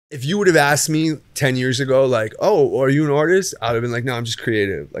If you would have asked me 10 years ago, like, oh, are you an artist? I would have been like, no, I'm just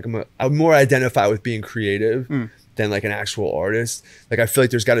creative. Like I would more identify with being creative than like an actual artist. Like I feel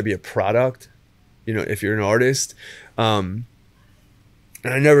like there's got to be a product, you know, if you're an artist. And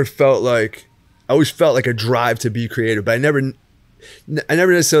I never felt like, I always felt like a drive to be creative, but I never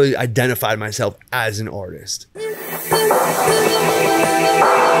necessarily identified myself as an artist.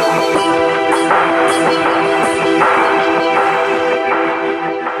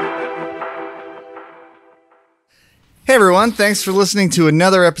 Hey everyone, thanks for listening to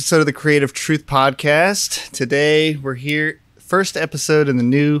another episode of the Creative Truth Podcast. Today we're here, first episode in the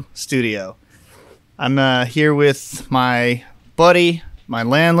new studio. I'm here with my buddy, my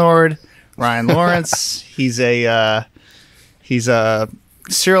landlord, Ryan Lawrence. He's a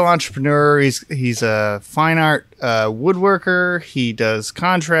serial entrepreneur. He's a fine art woodworker. He does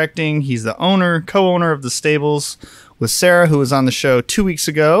contracting. He's the co-owner of the Stables with Sarah, who was on the show 2 weeks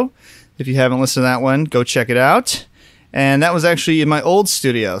ago. If you haven't listened to that one, go check it out. And that was actually in my old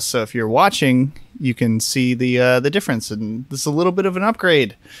studio. So if you're watching, you can see the difference. And this is a little bit of an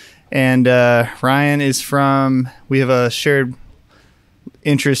upgrade. And Ryan is we have a shared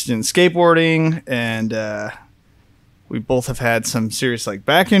interest in skateboarding. And we both have had some serious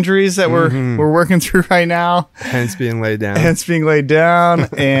back injuries that we're working through right now. Hence being laid down.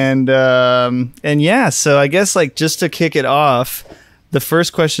 And yeah, so I guess just to kick it off, the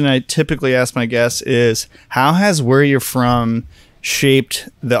first question I typically ask my guests is, how has where you're from shaped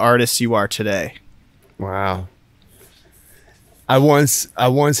the artist you are today? Wow. I once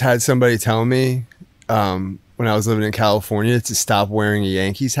had somebody tell me when I was living in California to stop wearing a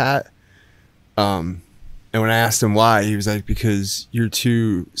Yankees hat. And when I asked him why, he was like, because you're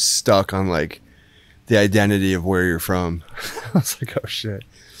too stuck on the identity of where you're from. I was like, oh shit.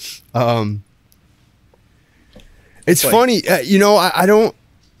 It's funny, you know, I don't,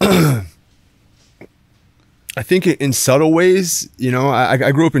 I think in subtle ways, you know,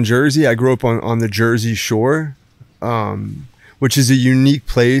 I grew up in Jersey. I grew up on the Jersey Shore, which is a unique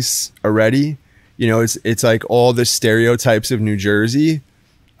place already. You know, it's like all the stereotypes of New Jersey,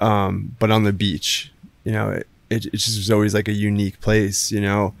 but on the beach. You know, it just was always a unique place, you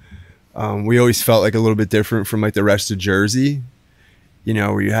know. We always felt a little bit different from the rest of Jersey. You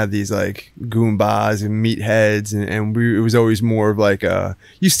know, where you have these Goombas and meatheads, and it was always more of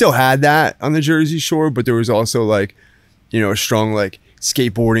you still had that on the Jersey Shore, but there was also you know, a strong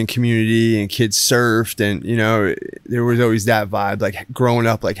skateboarding community, and kids surfed, and you know, there was always that vibe, growing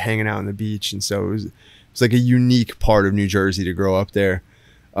up, hanging out on the beach. And so it was a unique part of New Jersey to grow up there.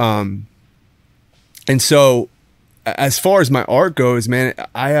 And so as far as my art goes, man,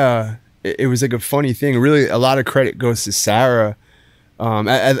 it was a funny thing. Really, a lot of credit goes to Sarah.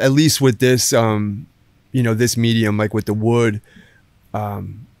 At least with this, you know, this medium, with the wood.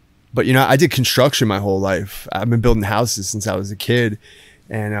 But, you know, I did construction my whole life. I've been building houses since I was a kid.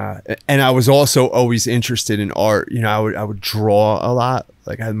 And I was also always interested in art. You know, I would draw a lot.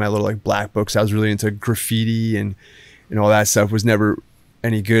 I had my little black books. I was really into graffiti and all that stuff. Was never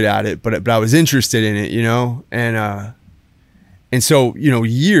any good at it, but I was interested in it, you know? And so, you know,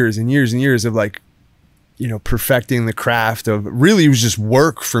 years and years and years of you know, perfecting the craft of, really it was just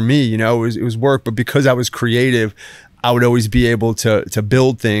work for me, you know. It was work, but because I was creative, I would always be able to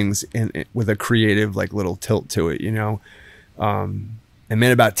build things with a creative little tilt to it, you know. And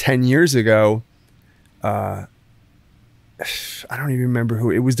man, about 10 years ago, I don't even remember who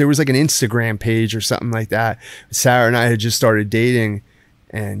it was. There was an Instagram page or something like that. Sarah and I had just started dating,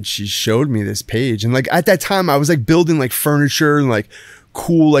 and she showed me this page, and at that time I was building furniture and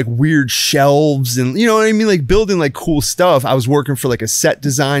cool weird shelves, and you know what I mean, building cool stuff. I was working for a set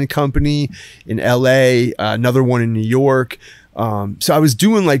design company in LA, another one in New York. So I was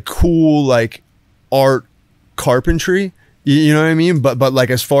doing cool art carpentry, you know what I mean, but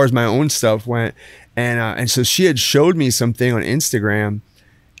as far as my own stuff went, and so she had showed me something on Instagram,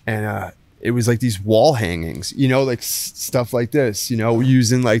 and it was these wall hangings, you know, stuff like this, you know,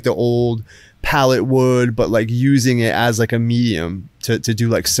 using the old pallet wood, but using it as a medium to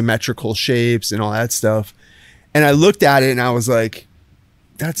do symmetrical shapes and all that stuff. And I looked at it and I was like,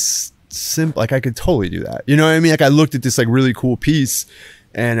 that's simple. I could totally do that. You know what I mean? I looked at this really cool piece,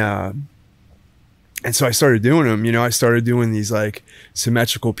 and so I started doing them. You know, I started doing these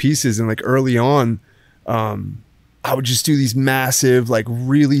symmetrical pieces, and early on, I would just do these massive,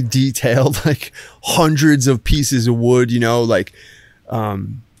 really detailed, hundreds of pieces of wood, you know,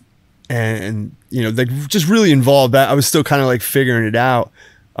 and you know, just really involved. I was still kind of figuring it out,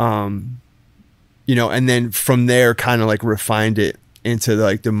 you know, and then from there kind of refined it into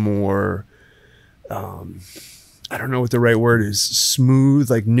the more I don't know what the right word is,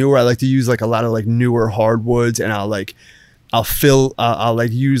 smooth, like newer. I like to use like a lot of like newer hardwoods, and I'll like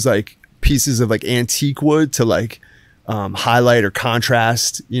use like pieces of like antique wood to like highlight or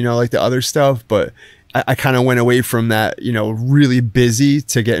contrast, you know, like the other stuff. But I kind of went away from that, you know, really busy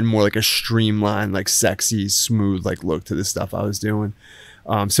to getting more like a streamlined, like sexy, smooth, like look to the stuff I was doing.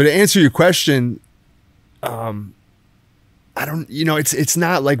 So to answer your question, I don't, you know, it's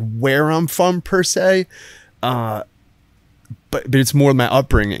not like where I'm from per se, but it's more my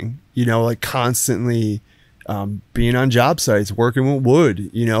upbringing, you know, like constantly being on job sites, working with wood,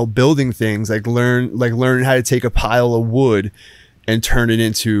 you know, building things, like learning how to take a pile of wood and turn it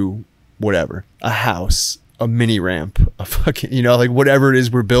into whatever, a house, a mini ramp, a fucking, you know, like whatever it is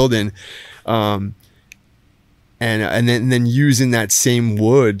we're building. And then using that same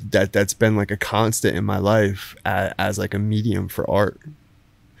wood that's been like a constant in my life as like a medium for art.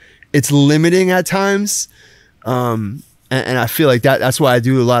 It's limiting at times. And I feel like that's why I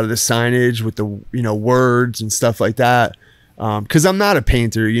do a lot of the signage with the, you know, words and stuff like that. 'Cause I'm not a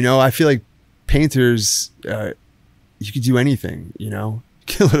painter, you know. I feel like painters, you could do anything, you know.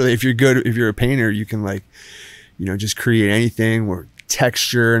 Literally, if you're a painter, you can like, you know, just create anything or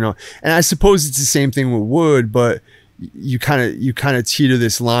texture and all. And I suppose it's the same thing with wood, but you kind of teeter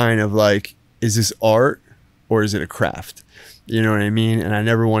this line of like, is this art or is it a craft? You know what I mean? And I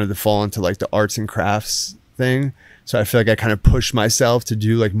never wanted to fall into like the arts and crafts thing. So I feel like I kind of pushed myself to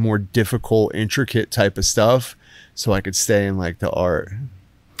do like more difficult, intricate type of stuff so I could stay in like the art.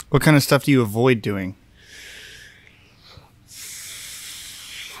 What kind of stuff do you avoid doing?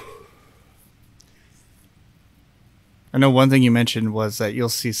 I know one thing you mentioned was that you'll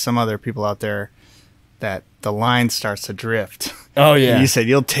see some other people out there that the line starts to drift. Oh yeah. You said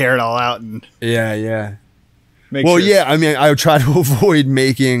you'll tear it all out and yeah. Well, yeah. I mean, I would try to avoid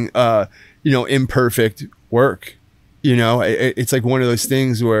making, you know, imperfect work. You know, it's like one of those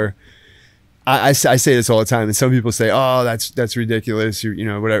things where I say this all the time, and some people say, "Oh, that's ridiculous," you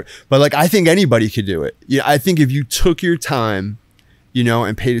know, whatever. But like, I think anybody could do it. Yeah, I think if you took your time, you know,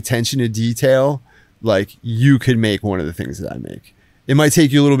 and paid attention to detail, like you could make one of the things that I make. It might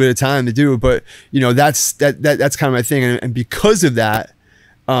take you a little bit of time to do it, but you know, that's kind of my thing. And because of that,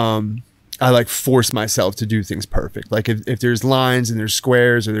 I like force myself to do things perfect. Like if there's lines and there's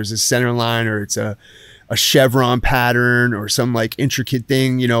squares or there's a center line or it's a chevron pattern or some like intricate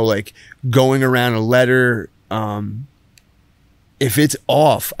thing, you know, like going around a letter, if it's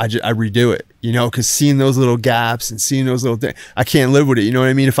off, I redo it, you know, because seeing those little gaps and seeing those little things, I can't live with it. You know what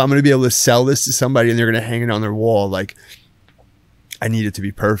I mean? If I'm going to be able to sell this to somebody and they're going to hang it on their wall, like I need it to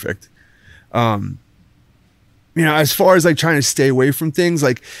be perfect. You know, as far as like trying to stay away from things,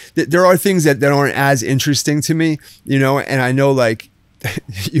 like there are things that aren't as interesting to me, you know, and I know like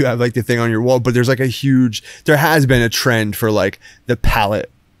you have like the thing on your wall, but there's like there has been a trend for like the palette,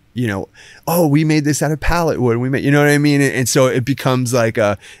 you know, oh, we made this out of pallet wood. You know what I mean? And so it becomes like,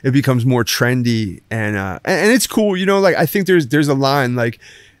 it becomes more trendy and it's cool. You know, like I think there's a line, like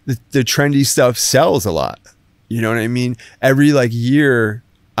the trendy stuff sells a lot. You know what I mean? Every like year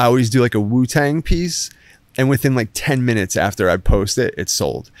I always do like a Wu-Tang piece. And within like 10 minutes after I post it, it's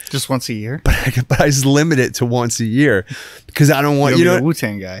sold. Just once a year? But I just limit it to once a year because I don't want, you know, the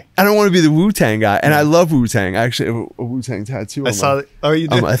Wu-Tang guy. I don't want to be the Wu-Tang guy. And I love Wu-Tang. I actually have a Wu-Tang tattoo. I saw oh, you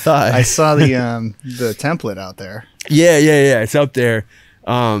did? I thought. I saw the template out there. Yeah. It's up there.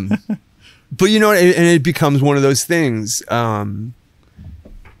 But you know, and it becomes one of those things. You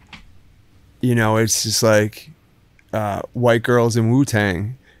know, it's just like white girls and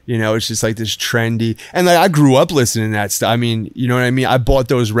Wu-Tang. You know, it's just like this trendy, and like I grew up listening to that stuff. I mean, you know what I mean? I bought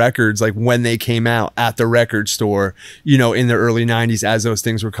those records like when they came out at the record store, you know, in the early 90s as those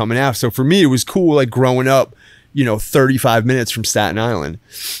things were coming out. So for me, it was cool, like growing up, you know, 35 minutes from Staten Island.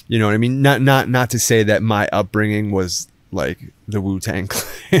 You know what I mean? Not to say that my upbringing was like the Wu-Tang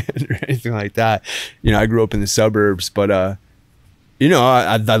Clan or anything like that. You know, I grew up in the suburbs, but you know,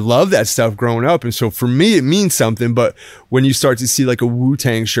 I love that stuff growing up. And so for me, it means something. But when you start to see like a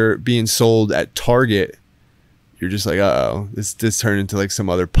Wu-Tang shirt being sold at Target, you're just like, uh-oh, this turned into like some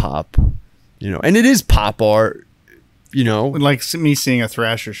other pop, you know. And it is pop art, you know. Like me seeing a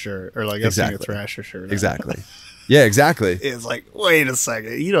Thrasher shirt or like exactly. seeing a Thrasher shirt. Exactly. Yeah, exactly. It's like, wait a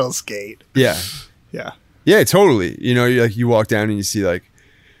second, you don't skate. Yeah. Yeah, totally. You know, you walk down and you see like,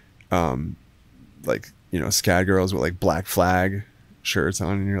 you know, scat girls with like Black Flag shirts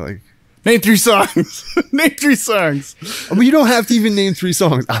on, and you're like, name 3 songs. Name 3 songs. But you don't have to even name 3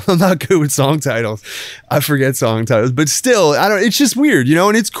 songs. I'm not good with song titles. I forget song titles, but still, it's just weird, you know.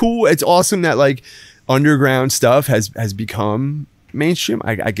 And it's cool. It's awesome that like underground stuff has become mainstream.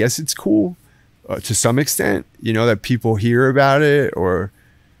 I guess it's cool. to some extent, you know, that people hear about it, or,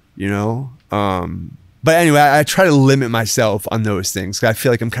 you know, but anyway, I try to limit myself on those things, 'cause I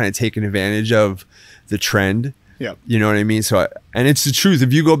feel like I'm kind of taking advantage of the trend. Yeah. You know what I mean? So, and it's the truth.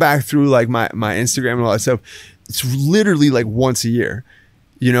 If you go back through like my Instagram and all that stuff, it's literally like once a year.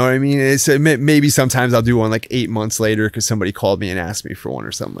 You know what I mean? It's maybe sometimes I'll do one like 8 months later because somebody called me and asked me for one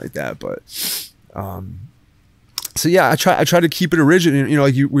or something like that. But, so yeah, I try to keep it original. You know,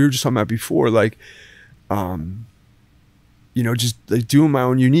 like we were just talking about before, like, you know, just like doing my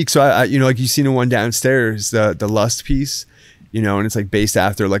own unique. So I you know, like you seen the one downstairs, the Lust piece, you know, and it's like based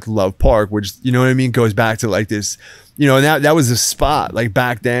after like Love Park, which, you know what I mean, goes back to like this, you know, and that was a spot like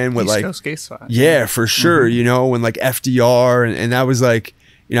back then with East like Coast skate spot. Yeah, for sure. You know, when like FDR and that was like,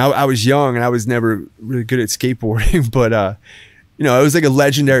 you know, I was young and I was never really good at skateboarding, but you know, it was like a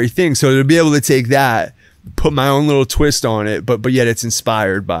legendary thing. So to be able to take that, put my own little twist on it, but yet it's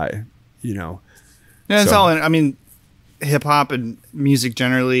inspired by, you know. Yeah, it's so. all. I mean, hip hop and music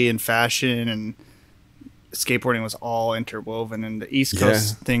generally, and fashion and skateboarding was all interwoven, and the East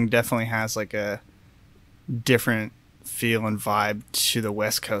Coast thing definitely has like a different feel and vibe to the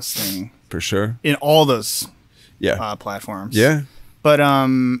West Coast thing, For sure. in all those platforms. Yeah. But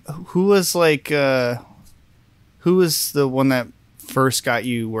who was like who was the one that first got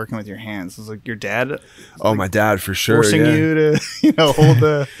you working with your hands? Was it like your dad? Oh, like my dad, for sure. forcing you to, you know, hold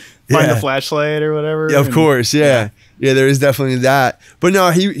the find the flashlight or whatever. Yeah, of course. Yeah, there is definitely that. But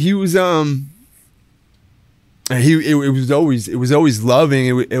no, he was it was always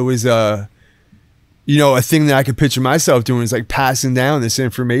loving. It was you know, a thing that I could picture myself doing is like passing down this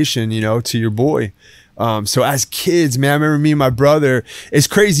information, you know, to your boy. So as kids, man, I remember me and my brother, it's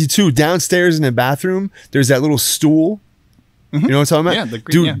crazy too. Downstairs in the bathroom, there's that little stool. You know what I'm talking about? Yeah,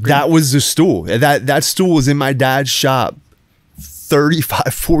 green, dude, that was the stool. That stool was in my dad's shop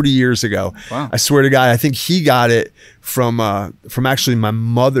 35, 40 years ago. Wow. I swear to God, I think he got it from actually my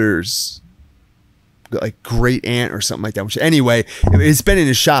mother's like great aunt or something like that. Which anyway, it's been in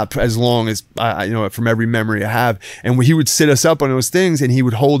his shop as long as I you know, from every memory I have. And he would sit us up on those things, and he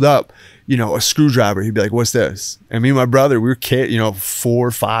would hold up, you know, a screwdriver. He'd be like, "What's this?" And me and my brother, we were you know, 4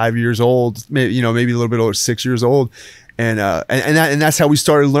 or 5 years old, maybe, you know, maybe a little bit older, 6 years old. And that's how we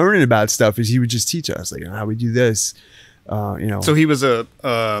started learning about stuff. Is he would just teach us, like, you know, how we do this. You know. So he was a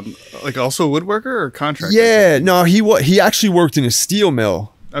like also a woodworker or contractor? Yeah, no, he actually worked in a steel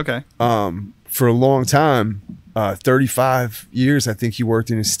mill. Okay. For a long time, 35 years, I think he worked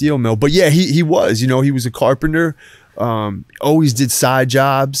in a steel mill. But yeah, he was, you know, he was a carpenter. Always did side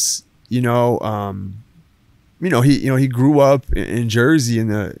jobs. You know, he grew up in Jersey in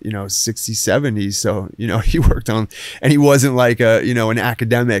the, you know, 60s, 70s. So, you know, he worked on, and he wasn't like a, you know, an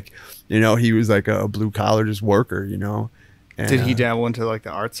academic. You know, he was like a blue collar just worker. You know. And, did he dabble into like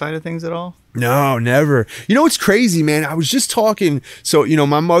the art side of things at all? No, never. You know, it's crazy, man. I was just talking. So, you know,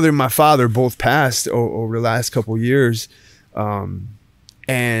 my mother and my father both passed over the last couple of years.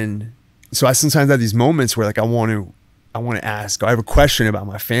 And so I sometimes have these moments where like, I want to ask, I have a question about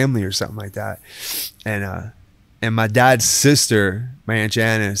my family or something like that. And my dad's sister, my Aunt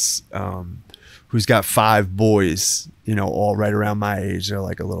Janice, who's got 5 boys, you know, all right around my age. They're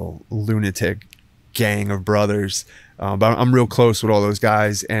like a little lunatic gang of brothers. But I'm real close with all those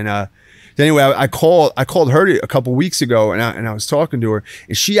guys. And anyway, I called her a couple weeks ago, and I was talking to her,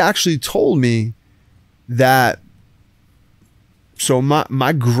 and she actually told me that. So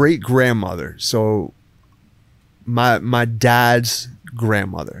my great grandmother, so my dad's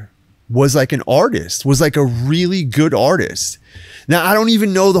grandmother, was like an artist, was like a really good artist. Now, I don't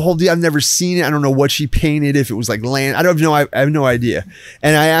even know the whole deal. I've never seen it. I don't know what she painted, if it was like land. I have no idea.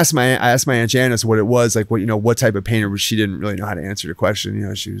 And I asked my Aunt Janice what it was, like, what, you know, what type of painter was. She didn't really know how to answer the question. You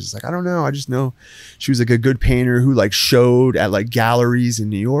know, she was like, I don't know. I just know she was like a good painter who like showed at like galleries in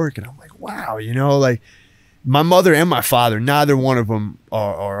New York. And I'm like, wow, you know, like my mother and my father, neither one of them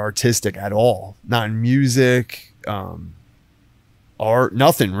are artistic at all. Not in music, art,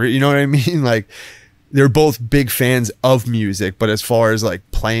 nothing. You know what I mean? Like, they're both big fans of music, but as far as like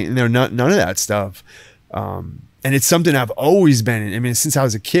playing, none of that stuff. And it's something I've always been in. I mean, since I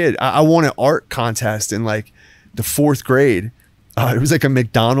was a kid, I won an art contest in like the 4th grade. It was like a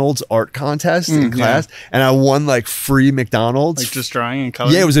McDonald's art contest in class, and I won like free McDonald's. Like just drawing and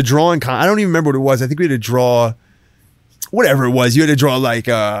coloring? Yeah, it was a drawing I don't even remember what it was. I think we had to draw whatever it was. You had to draw like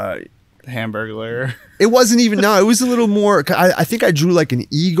Hamburglar. It wasn't even, no, it was a little more, I think I drew like an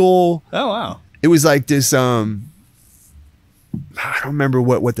eagle. Oh, wow. It was like this, I don't remember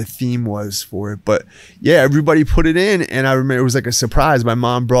what the theme was for it, but yeah, everybody put it in, and I remember it was like a surprise. My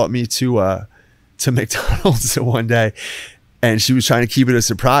mom brought me to McDonald's one day, And she was trying to keep it a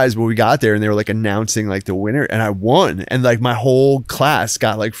surprise, but we got there and they were like announcing like the winner, and I won. And like my whole class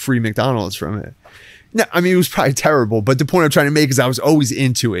got like free McDonald's from it. No, I mean, it was probably terrible, but the point I'm trying to make is I was always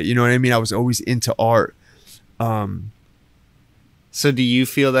into it. You know what I mean? I was always into art. So do you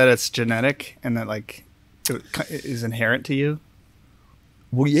feel that it's genetic and that like it is inherent to you?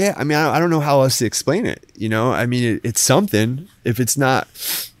 Well, yeah. I mean, I don't know how else to explain it. You know, I mean, it's something. If it's not,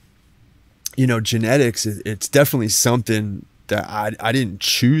 you know, genetics, it's definitely something that I didn't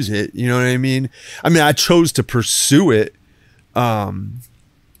choose it. You know what I mean? I mean, I chose to pursue it.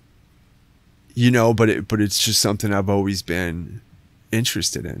 You know, but it's just something I've always been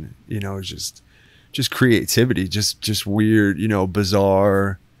interested in. You know, just creativity, just weird, you know,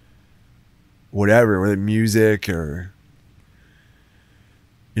 bizarre, whatever, whether music or,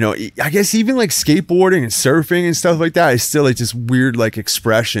 you know, I guess even like skateboarding and surfing and stuff like that is still like this weird like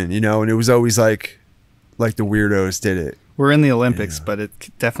expression, you know, and it was always like the weirdos did it. We're in the Olympics, but it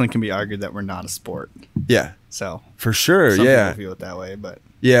definitely can be argued that we're not a sport. Yeah. So for sure. Some Yeah. people feel it that way, but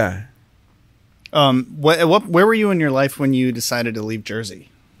yeah. Where were you in your life when you decided to leave Jersey?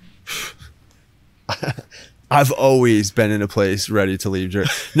 I've always been in a place ready to leave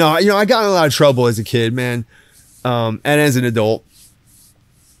Jersey. No, you know, I got in a lot of trouble as a kid, man, and as an adult.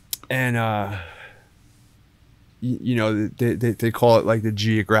 And you know, they call it like the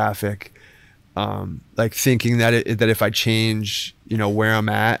geographic, like thinking that that if I change, you know, where I'm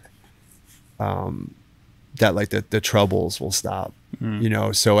at, that like the troubles will stop. You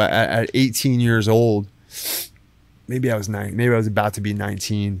know, so at 18 years old, maybe I was about to be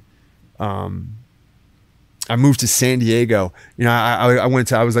 19. I moved to San Diego. You know, I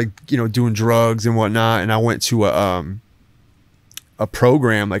was like, you know, doing drugs and whatnot, and I went to a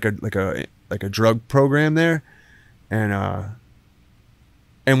program, like a drug program there, and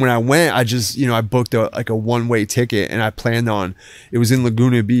when I went, I just, you know, I booked a one-way ticket, and I planned on, it was in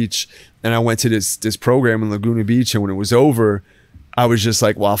Laguna Beach, and I went to this program in Laguna Beach, and when it was over, I was just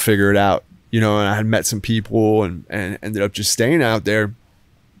like, well, I'll figure it out, you know, and I had met some people and ended up just staying out there.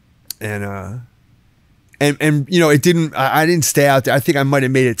 And you know, I didn't stay out there. I think I might've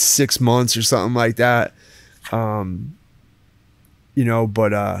made it 6 months or something like that. You know,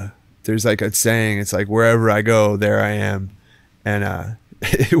 but, there's like a saying, it's like, wherever I go, there I am. And,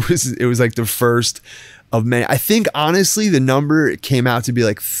 it was like the first of many. I think honestly, the number came out to be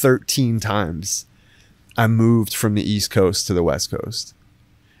like 13 times I moved from the East Coast to the West Coast,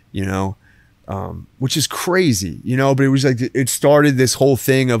 you know, which is crazy, you know, but it was like, it started this whole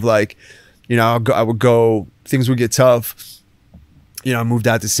thing of like, you know, I would go, things would get tough. You know, I moved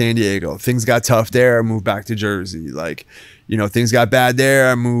out to San Diego. Things got tough there. I moved back to Jersey. Like, you know, things got bad there.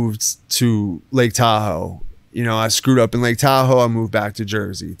 I moved to Lake Tahoe. You know, I screwed up in Lake Tahoe. I moved back to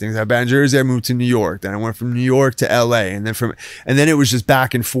Jersey. Things got bad in Jersey. I moved to New York. Then I went from New York to LA, and then it was just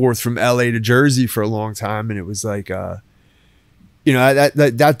back and forth from LA to Jersey for a long time. And it was like, you know,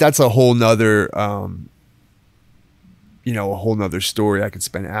 that's a whole nother, you know, a whole nother story I could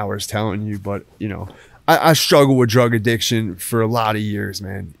spend hours telling you. But, you know, I struggled with drug addiction for a lot of years,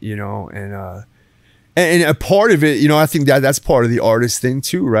 man, you know, and a part of it, you know, I think that's part of the artist thing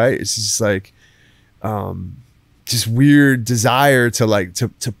too, right? It's just like, just weird desire to like, to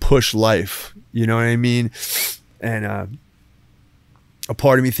push life, you know what I mean? And, a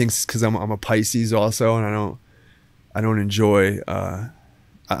part of me thinks, cause I'm a Pisces also, and I don't enjoy,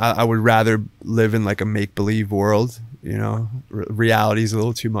 I would rather live in like a make-believe world, you know, reality is a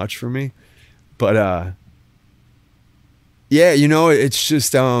little too much for me, but, yeah, you know, it's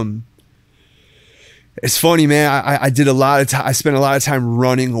just, it's funny, man. I did a lot of time. I spent a lot of time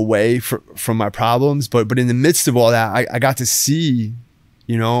running away from my problems, but in the midst of all that, I got to see,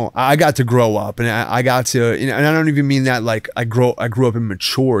 you know, I got to grow up, and I got to, you know, and I don't even mean that like I grew up and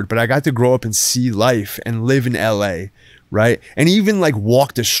matured, but I got to grow up and see life and live in LA, right? And even like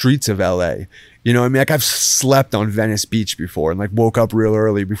walk the streets of LA. You know what I mean? Like I've slept on Venice Beach before and like woke up real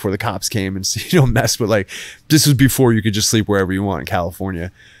early before the cops came and, you know, messed with, like, this was before you could just sleep wherever you want in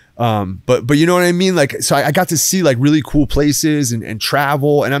California. But you know what I mean? Like, so I got to see like really cool places and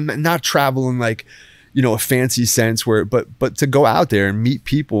travel, and I'm not traveling like, you know, a fancy sense but to go out there and meet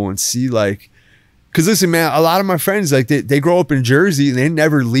people and see like, cause listen, man, a lot of my friends, like they grow up in Jersey and they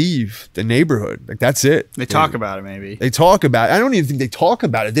never leave the neighborhood. Like that's it. They talk about it. Maybe they talk about it. I don't even think they talk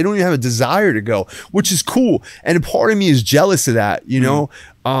about it. They don't even have a desire to go, which is cool. And a part of me is jealous of that, you know?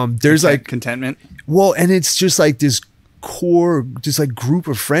 There's like contentment. Well, and it's just like this core, just like group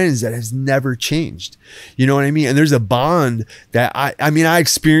of friends that has never changed, you know what I mean? And there's a bond that I mean, I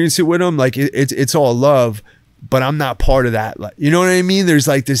experience it with them. Like it's all love, but I'm not part of that. Like, you know what I mean? There's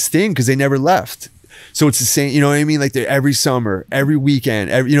like this thing, cause they never left. So it's the same, you know what I mean? Like they're every summer, every weekend,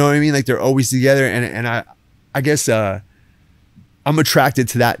 you know what I mean? Like they're always together. And I guess, I'm attracted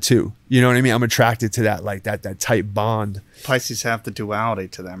to that too. You know what I mean? I'm attracted to that, like that tight bond. Pisces have the duality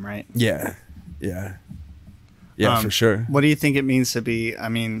to them, right? Yeah. Yeah. Yeah, for sure. What do you think it means to be, I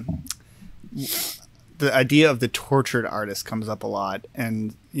mean, the idea of the tortured artist comes up a lot.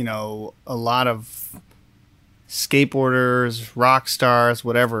 And, you know, a lot of skateboarders, rock stars,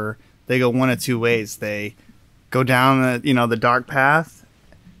 whatever, they go one of two ways. They go down the dark path,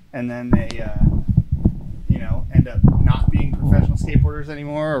 and then they end up not being professional skateboarders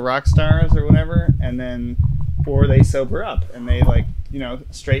anymore, or rock stars or whatever, and then or they sober up and they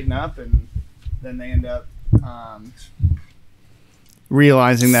straighten up, and then they end up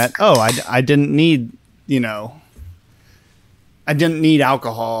realizing that I didn't need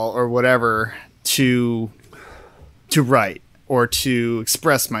alcohol or whatever to write or to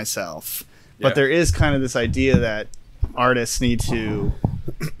express myself. Yeah. But there is kind of this idea that artists need to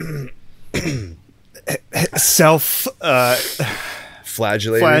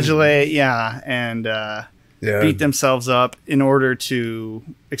flagellate, and beat themselves up in order to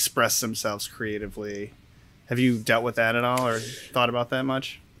express themselves creatively. Have you dealt with that at all, or thought about that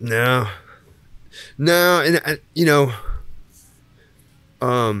much? No, and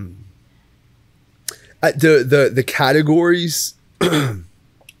the categories. I'm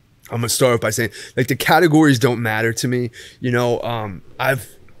gonna start off by saying, like, the categories don't matter to me.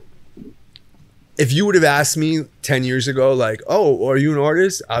 If you would have asked me 10 years ago, like, oh, are you an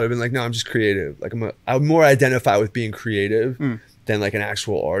artist? I would have been like, no, I'm just creative. Like, I would more identify with being creative than like an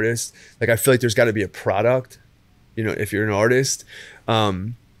actual artist. Like, I feel like there's got to be a product, if you're an artist.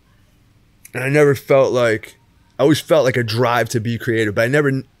 And I never felt like, I always felt like a drive to be creative, but I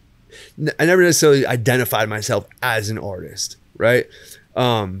never necessarily identified myself as an artist, right?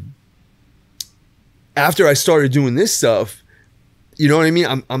 After I started doing this stuff, you know what I mean?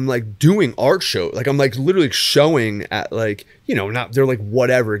 I'm like doing art show. Like, I'm like literally showing at, like, not, they're like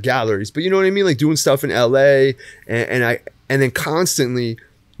whatever galleries, but you know what I mean? Like doing stuff in LA and then constantly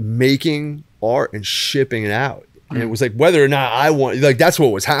making art and shipping it out. And it was like, whether or not I want, like, that's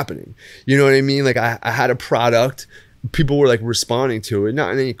what was happening. You know what I mean? Like I had a product, people were like responding to it,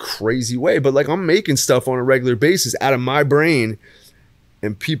 not in any crazy way, but like I'm making stuff on a regular basis out of my brain,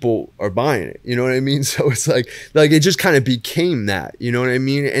 and people are buying it. You know what I mean? So it's like it just kind of became that, you know what I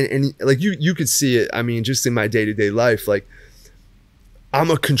mean? And like you could see it, I mean, just in my day-to-day life, like I'm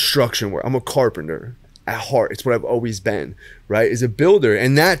a construction worker, I'm a carpenter at heart. It's what I've always been, right? As a builder.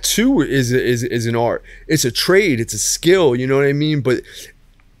 And that too is an art. It's a trade, it's a skill, you know what I mean? But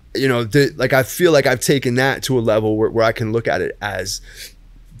like I feel like I've taken that to a level where I can look at it as,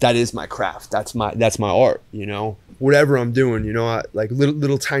 that is my craft. That's my art, whatever I'm doing, like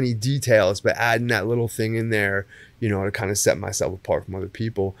little tiny details, but adding that little thing in there, to kind of set myself apart from other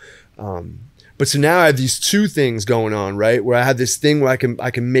people. But so now I have these two things going on, right? Where I have this thing where I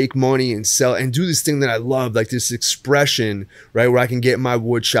can make money and sell and do this thing that I love, like this expression, right? Where I can get in my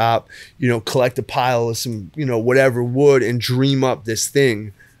wood shop, collect a pile of some, whatever wood and dream up this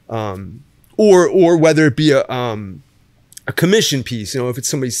thing. Or whether it be a commission piece, if it's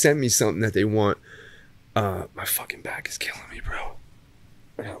somebody sent me something that they want. My fucking back is killing me, bro.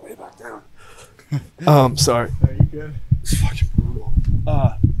 I gotta lay back down. Sorry. Are you good? It's fucking brutal.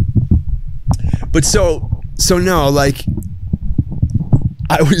 But so no, like,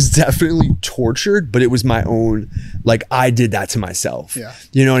 I was definitely tortured, but it was my own, like, I did that to myself. Yeah.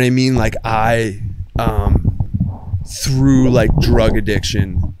 You know what I mean? Like, I, through like drug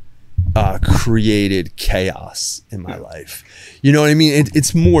addiction, created chaos in my life. You know what I mean?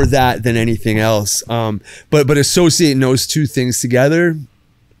 It's more that than anything else. But associating those two things together,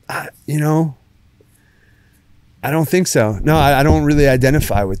 I don't think so. No, I don't really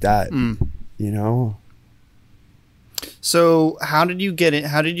identify with that. So how did you get it?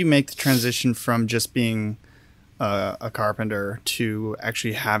 How did you make the transition from just being a carpenter to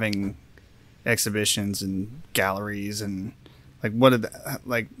actually having exhibitions and galleries and like, what did that,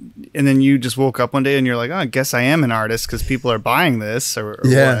 like, and then you just woke up one day and you're like, oh, I guess I am an artist because people are buying this, or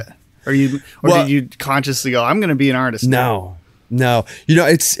what? Did you consciously go, I'm going to be an artist? No.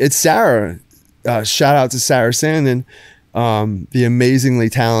 It's Sarah. Shout out to Sarah Sandin, the amazingly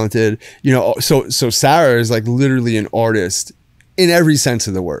talented, so Sarah is like literally an artist in every sense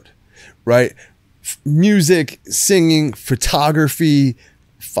of the word, right? Music, singing, photography,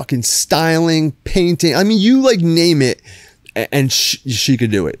 fucking styling, painting. I mean, you like name it. And she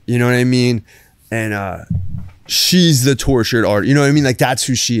could do it, you know what I mean? And she's the tortured art, you know what I mean? Like, that's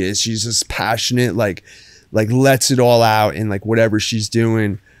who she is. She's just passionate, like lets it all out in like whatever she's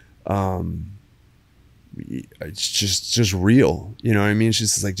doing. it's just real, you know what I mean? It's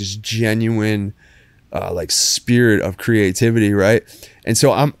just like this genuine like spirit of creativity, right? And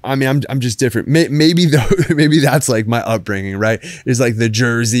so I'm just different. Maybe though, maybe that's like my upbringing, right? It's like the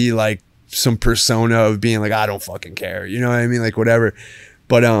Jersey, like some persona of being like, I don't fucking care, you know what I mean? Like whatever.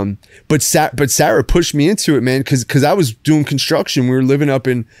 But Sarah pushed me into it, man, because I was doing construction. We were living up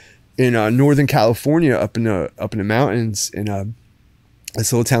in Northern California, up in the mountains in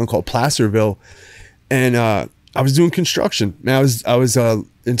this little town called Placerville, and I was doing construction. Man, I was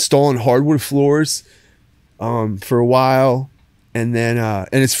installing hardwood floors for a while, and then and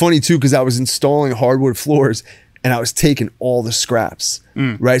it's funny too because I was installing hardwood floors and I was taking all the scraps,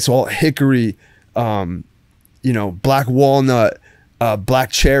 right? So all hickory, you know, black walnut,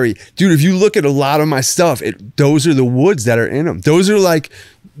 black cherry, dude. If you look at a lot of my stuff, those are the woods that are in them. Those are like,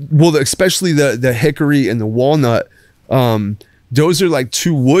 well, especially the hickory and the walnut. Those are like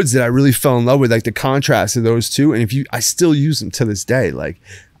two woods that I really fell in love with, like the contrast of those two. And I still use them to this day. Like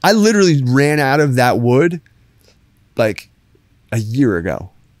I literally ran out of that wood like a year ago.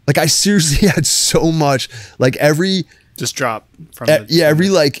 Like I seriously had so much, like every like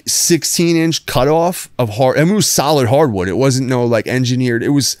 16-inch cutoff of hard. I mean, it was solid hardwood. It wasn't no like engineered. It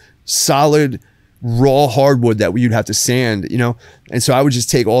was solid raw hardwood that you'd have to sand, you know? And so I would just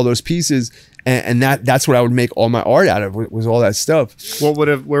take all those pieces and that's what I would make all my art out of, was all that stuff. Where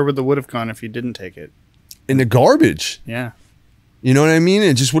would the wood have gone if you didn't take it? In the garbage. Yeah. You know what I mean?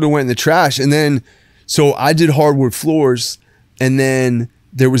 It just would have went in the trash. And then, so I did hardwood floors, and then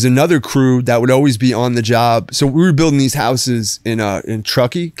there was another crew that would always be on the job. So we were building these houses in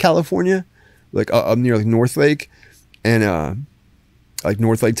Truckee, California, like up near like North Lake and like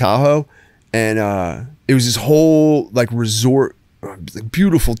North Lake Tahoe. And it was this whole like resort, like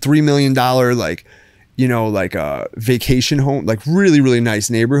beautiful $3 million, like, you know, like vacation home, like really, really nice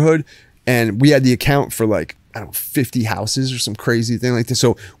neighborhood. And we had the account for like, I don't know, 50 houses or some crazy thing like this.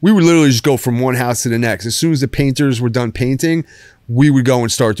 So we would literally just go from one house to the next. As soon as the painters were done painting, we would go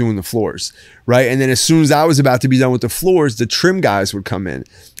and start doing the floors, right? And then as soon as I was about to be done with the floors, the trim guys would come in.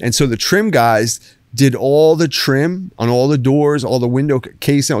 And so the trim guys did all the trim on all the doors, all the window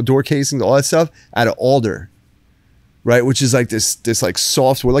casing, door casings, all that stuff out of alder, right? Which is like this like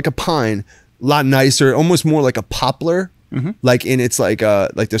soft wood, like a pine, a lot nicer, almost more like a poplar, like in its like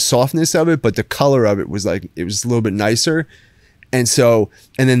the softness of it, but the color of it was like, it was a little bit nicer. And so,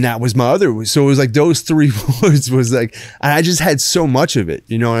 and then that was my other wood. So it was like those three woods was like, and I just had so much of it,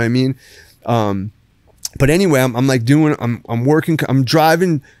 you know what I mean? But anyway, I'm like doing, I'm working, I'm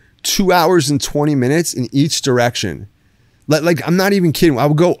driving 2 hours and 20 minutes in each direction. Like I'm not even kidding. I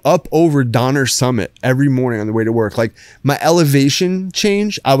would go up over Donner Summit every morning on the way to work. Like my elevation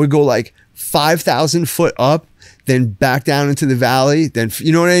change, I would go like 5,000 foot up, then back down into the valley. Then,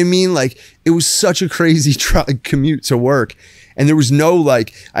 you know what I mean? Like it was such a crazy commute to work. And there was no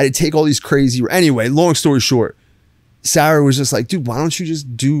like, I had to take all these crazy, anyway, long story short, Sarah was just like, dude, why don't you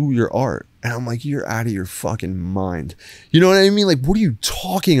just do your art? And I'm like, you're out of your fucking mind. You know what I mean? Like, what are you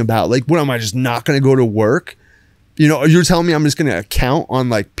talking about? Like, what, am I just not going to go to work? You know, you're telling me I'm just going to account on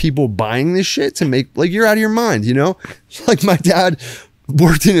like people buying this shit to make, like, you're out of your mind, you know? Like my dad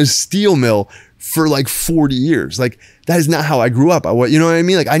worked in a steel mill for like 40 years. Like that is not how I grew up. You know what I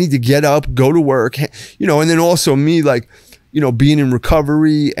mean? Like I need to get up, go to work, you know, and then also me like, you know, being in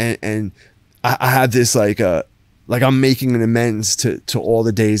recovery and I have this like I'm making an amends to all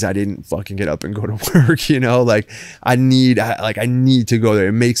the days I didn't fucking get up and go to work, you know, like I need to go there.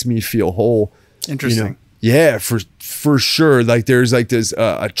 It makes me feel whole. Interesting. You know? Yeah, for sure. Like there's like this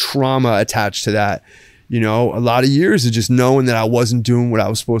a trauma attached to that, you know, a lot of years of just knowing that I wasn't doing what I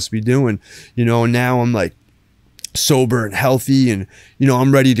was supposed to be doing, you know, and now I'm like sober and healthy and, you know,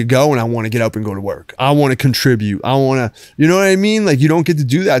 I'm ready to go and I want to get up and go to work. I want to contribute. I want to, you know what I mean? Like you don't get to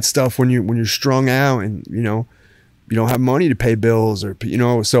do that stuff when you're strung out and, you know, you don't have money to pay bills or, you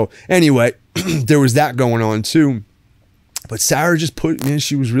know, so anyway, there was that going on too. But Sarah just man,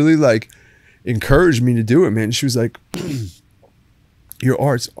 she was really like encouraged me to do it, man. She was like, your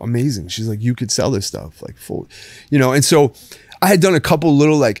art's amazing. She's like, you could sell this stuff like full, you know? And so I had done a couple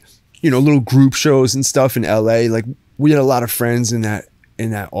little like, you know, little group shows and stuff in LA. Like we had a lot of friends in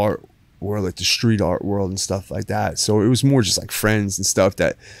that art world, like the street art world and stuff like that. So it was more just like friends and stuff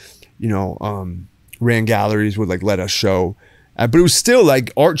that, you know, ran galleries would like let us show. But it was still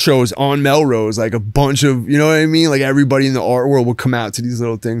like art shows on Melrose, like a bunch of, you know what I mean? Like everybody in the art world would come out to these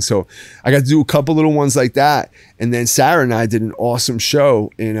little things. So I got to do a couple little ones like that. And then Sarah and I did an awesome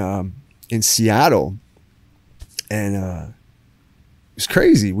show in Seattle. And it was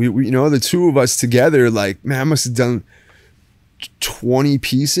crazy. We, you know, the two of us together, like, man, I must have done 20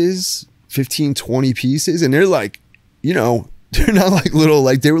 pieces 15, 20 pieces. And they're like, you know, they're not like little,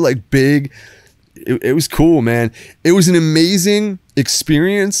 like they were like big. It was cool, man. It was an amazing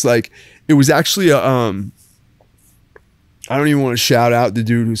experience. Like it was actually a, I don't even want to shout out the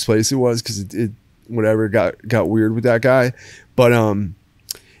dude whose place it was, because it whatever got weird with that guy. But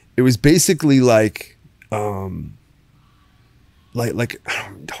it was basically like not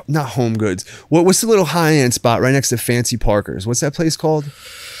Home Goods. What's the little high end spot right next to Fancy Parker's? What's that place called?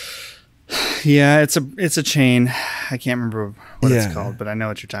 Yeah, it's a chain. I can't remember what it's called, but I know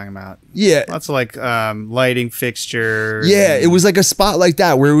what you're talking about. Yeah, lots of like lighting fixtures. Yeah, it was like a spot like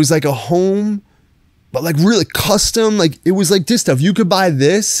that where it was like a home, but like really custom. Like it was like this stuff. You could buy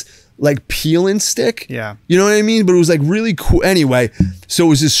this like peel and stick. Yeah, you know what I mean. But it was like really cool. Anyway, so it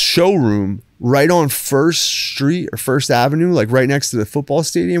was this showroom right on First Street or First Avenue, like right next to the football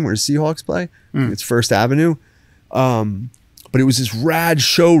stadium where the Seahawks play. It's First Avenue. But it was this rad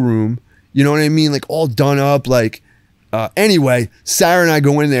showroom. You know what I mean? Like all done up, like, anyway, Sarah and I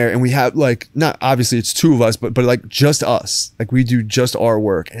go in there and we have like, not obviously it's two of us, but like just us, like we do just our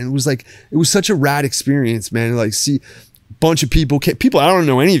work. And it was like, it was such a rad experience, man. Like see a bunch of people, I don't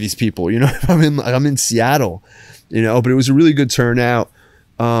know any of these people, you know, I'm in Seattle, you know, but it was a really good turnout.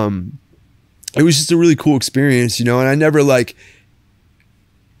 It was just a really cool experience, you know, and I never like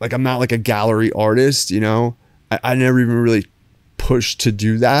I'm not like a gallery artist, you know, I never even really pushed to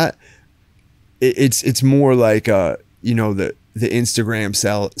do that. It's more like you know, the Instagram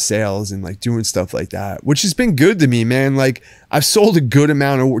sales and like doing stuff like that, which has been good to me, man. Like I've sold a good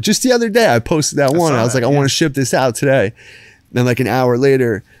amount of work. Just the other day I posted that one. I was like, I want to ship this out today. Then like an hour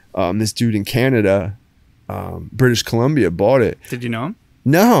later, this dude in Canada, British Columbia, bought it. Did you know him?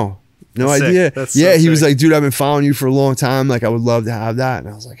 No That's idea. That's yeah, so he was sick. like, dude, I've been following you for a long time. Like I would love to have that. And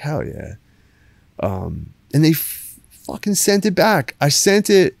I was like, hell yeah. And they fucking sent it back. I sent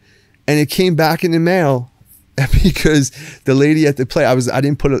it and it came back in the mail because the lady at the play,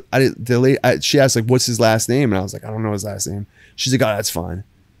 she asked like, what's his last name? And I was like, I don't know his last name. She's like, oh, that's fine.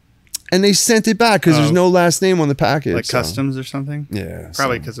 And they sent it back because there's no last name on the package. Like customs or something? Yeah.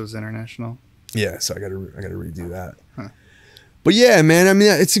 Probably because it was international. Yeah, so I gotta redo that. Huh. But yeah, man, I mean,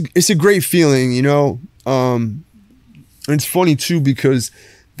 it's a great feeling, you know. And it's funny too because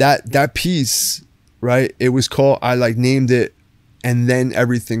that piece, right? It was called, I like named it, and then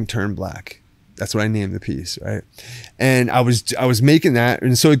everything turned black. That's what I named the piece, right? And I was making that,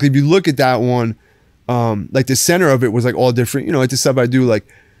 and so like if you look at that one, like the center of it was like all different, you know, like the stuff I do, like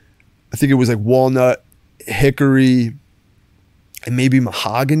I think it was like walnut, hickory, and maybe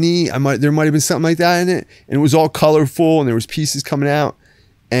mahogany. There might have been something like that in it, and it was all colorful, and there was pieces coming out,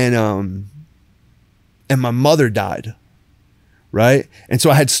 and my mother died, right? And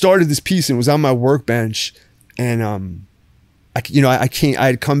so I had started this piece, and it was on my workbench, and I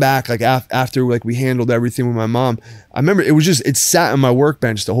had come back like after like we handled everything with my mom. I remember it sat on my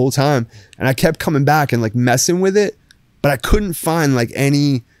workbench the whole time, and I kept coming back and like messing with it, but I couldn't find like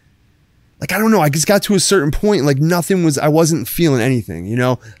any. Like, I don't know, I just got to a certain point, like I wasn't feeling anything, you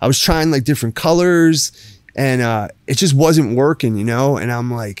know? I was trying like different colors and it just wasn't working, you know? And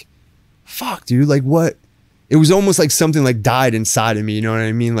I'm like, fuck, dude, like what? It was almost like something like died inside of me, you know what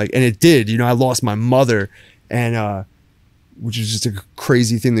I mean? Like, and it did, you know, I lost my mother and, which is just a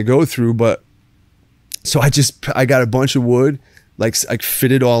crazy thing to go through. But so I got a bunch of wood, like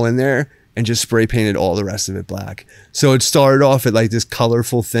fit it all in there and just spray painted all the rest of it black. So it started off at like this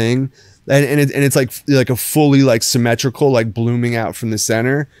colorful thing. And it's like a fully like symmetrical, like blooming out from the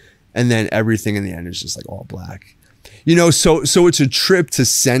center, and then everything in the end is just like all black, you know. So it's a trip to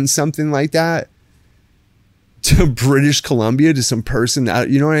send something like that to British Columbia to some person that,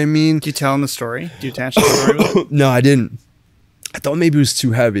 you know what I mean. Do you tell him the story? Do you attach the story with it? No, I didn't. I thought maybe it was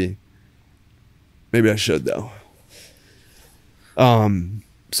too heavy. Maybe I should though.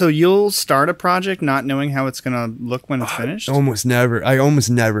 So you'll start a project not knowing how it's gonna look when it's finished? I almost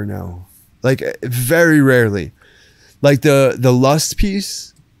never know. Like very rarely. Like the Lust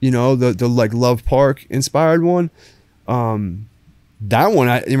piece, you know, the like Love Park inspired one. That one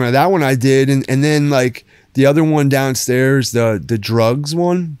I did, and then like the other one downstairs, the drugs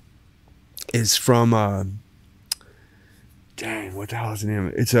one, is from dang, what the hell is the name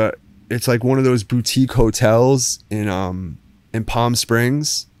of it? It's like one of those boutique hotels in Palm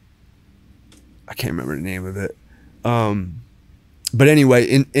Springs. I can't remember the name of it. But anyway,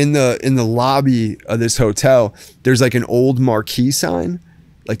 in the lobby of this hotel, there's like an old marquee sign,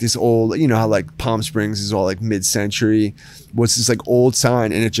 like this old, you know how like Palm Springs is all like mid-century. What's this like old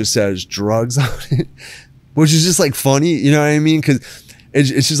sign, and it just says drugs on it, which is just like funny, you know what I mean? Because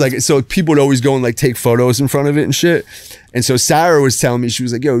It's just like, so people would always go and like take photos in front of it and shit. And so Sarah was telling me, she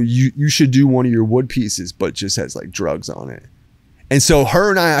was like, yo, you should do one of your wood pieces, but just has like drugs on it. And so her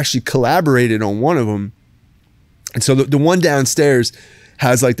and I actually collaborated on one of them. And so the one downstairs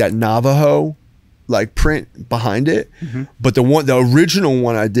has like that Navajo like print behind it. But the original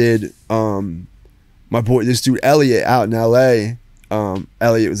one I did, my boy, this dude Elliot out in LA,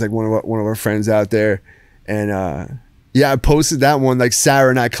 Elliot was like one of our friends out there. And yeah, I posted that one. Like Sarah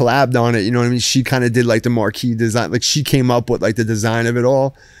and I collabed on it. You know what I mean? She kind of did like the marquee design. Like she came up with like the design of it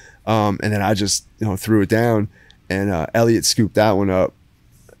all. And then I just, you know, threw it down, and Elliot scooped that one up.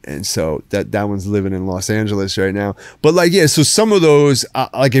 And so that one's living in Los Angeles right now. But like, yeah, so some of those,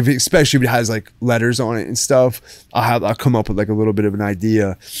 like especially if it has like letters on it and stuff, I'll come up with like a little bit of an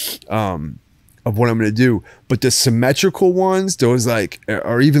idea of what I'm going to do. But the symmetrical ones, those like,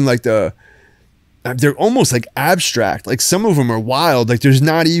 or even like they're almost like abstract. Like some of them are wild. Like there's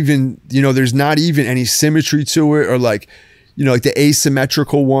not even any symmetry to it, or like, you know, like the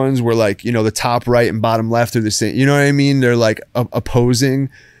asymmetrical ones where like, you know, the top right and bottom left are the same. You know what I mean? They're like opposing.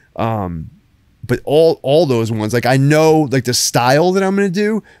 But all those ones, like I know like the style that I'm going to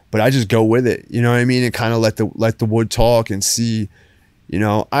do, but I just go with it. You know what I mean? And kind of let the wood talk and see, you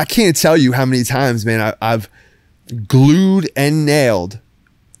know, I can't tell you how many times, man, I've glued and nailed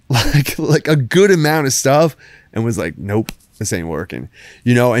like a good amount of stuff and was like, nope, this ain't working,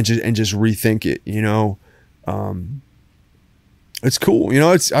 you know, and just rethink it, you know. It's cool, you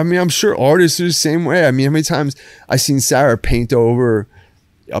know. I mean, I'm sure artists are the same way. I mean, how many times I seen Sarah paint over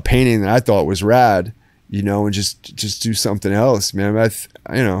a painting that I thought was rad, you know, and just do something else, man.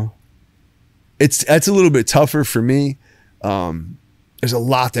 You know, that's a little bit tougher for me. There's a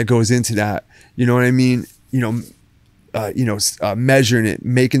lot that goes into that, you know what I mean? Measuring it,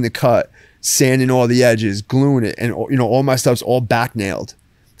 making the cut, sanding all the edges, gluing it, and you know, all my stuff's all back nailed,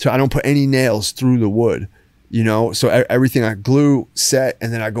 so I don't put any nails through the wood, you know. So everything I glue, set,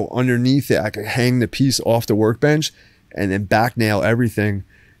 and then I go underneath it. I can hang the piece off the workbench and then back nail everything.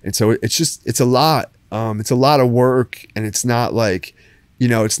 And so it's a lot. It's a lot of work, and it's not like, you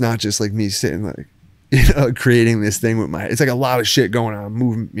know, it's not just like me sitting like, you know, creating this thing with it's like a lot of shit going on,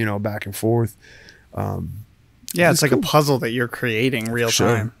 moving, you know, back and forth. Yeah, it's like cool. A puzzle that you're creating real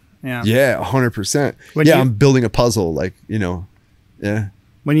time. Yeah. Yeah, 100%. Yeah, I'm building a puzzle, like, you know. Yeah.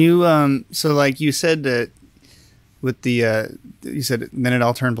 When you so like you said that with the you said then it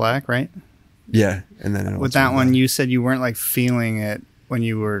all turned black, right? Yeah, and then with that one you said you weren't like feeling it when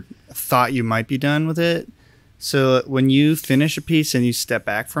you thought you might be done with it. So when you finish a piece and you step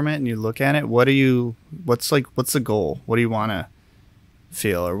back from it and you look at it, what's the goal? What do you want to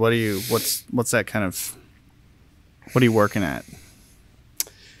feel, or what's that kind of, what are you working at?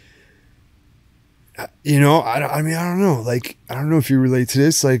 You know, I mean, I don't know. Like, I don't know if you relate to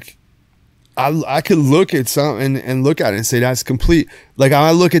this. Like, I could look at something and look at it and say that's complete. Like,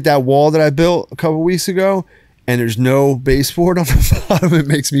 I look at that wall that I built a couple weeks ago, and there's no baseboard on the bottom. It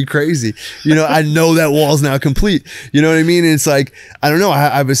makes me crazy. You know, I know that wall's now complete. You know what I mean? And it's like, I don't know. I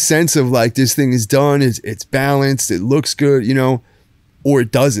have a sense of like, this thing is done. It's balanced. It looks good, you know, or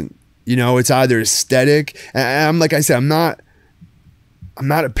it doesn't. You know, it's either aesthetic. And I'm like I said, I'm not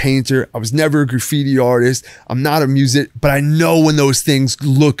a painter. I was never a graffiti artist. I'm not a music, but I know when those things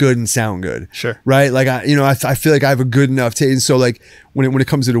look good and sound good. Sure. Right? Like, I feel like I have a good enough taste. So like when it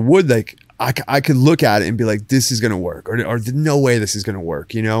comes to the wood, like I could look at it and be like, this is going to work, or no way this is going to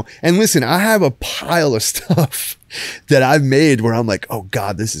work, you know? And listen, I have a pile of stuff that I've made where I'm like, oh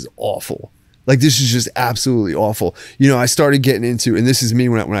God, this is awful. Like, this is just absolutely awful. You know, I started getting into, and this is me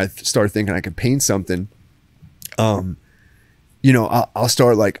when I started thinking I could paint something, you know, I'll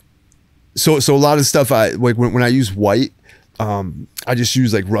start like, so a lot of stuff like when I use white, I just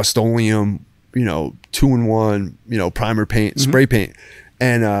use like Rust-Oleum, you know, 2-in-1, you know, primer paint, spray paint.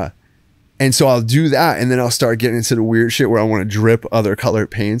 And so I'll do that, and then I'll start getting into the weird shit where I want to drip other color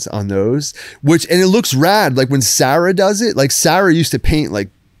paints on those, and it looks rad. Like when Sarah does it, like Sarah used to paint like,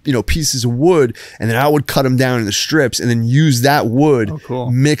 you know, pieces of wood, and then I would cut them down into strips and then use that wood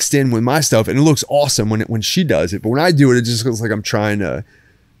mixed in with my stuff. And it looks awesome when she does it. But when I do it, it just looks like I'm trying to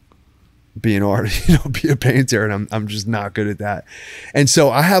be an artist, you know, be a painter, and I'm just not good at that. And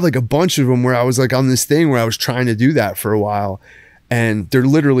so I have like a bunch of them where I was like on this thing where I was trying to do that for a while, and they're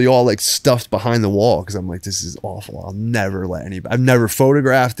literally all like stuffed behind the wall because I'm like, this is awful. I'll never let anybody. I've never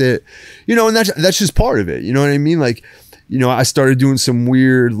photographed it, you know, and that's just part of it. You know what I mean? Like, you know, I started doing some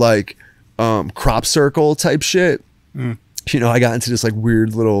weird like crop circle type shit. You know, I got into this like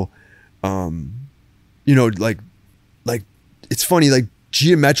weird little, you know, like it's funny, like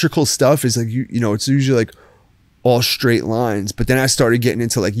geometrical stuff is like, you know, it's usually like all straight lines. But then I started getting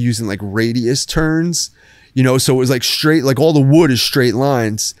into like using like radius turns, you know, so it was like straight, like all the wood is straight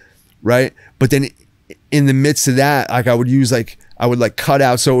lines, right? But then in the midst of that, like I would use like, I would like cut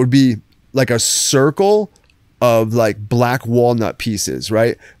out, so it would be like a circle of like black walnut pieces,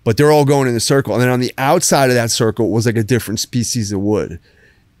 right? But they're all going in the circle. And then on the outside of that circle was like a different species of wood,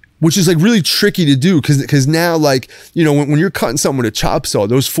 which is like really tricky to do because now, like, you know, when you're cutting something with a chop saw,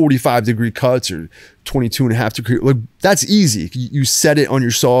 those 45-degree cuts or 22.5-degree, like that's easy. You set it on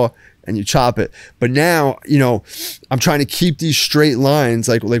your saw and you chop it. But now, you know, I'm trying to keep these straight lines,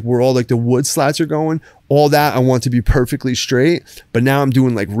 like where all like the wood slats are going, all that I want to be perfectly straight. But now I'm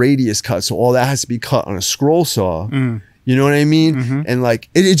doing like radius cuts. So all that has to be cut on a scroll saw. You know what I mean? And like,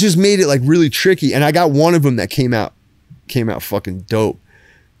 it just made it like really tricky. And I got one of them that came out fucking dope.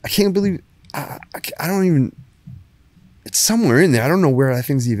 I can't believe, I don't even, it's somewhere in there. I don't know where that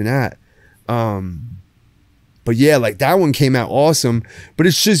thing's even at. But yeah, like that one came out awesome. But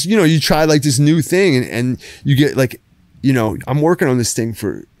it's just, you know, you try like this new thing and you get like, you know, I'm working on this thing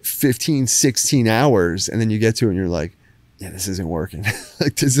for 15, 16 hours. And then you get to it and you're like, yeah, this isn't working.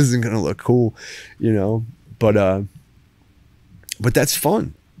 Like this isn't going to look cool, you know? But that's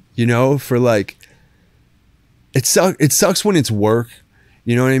fun, you know, for like, it sucks when it's work.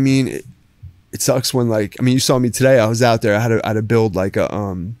 You know what I mean? It sucks when like, I mean, you saw me today. I was out there. I had to build like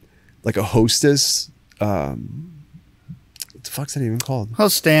a hostess. What the fuck's that even called?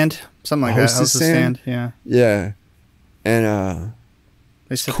 Host stand, something like that. Hostess stand. Yeah. Yeah. And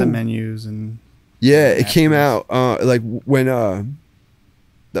they set the menus and. Yeah, it came out like when the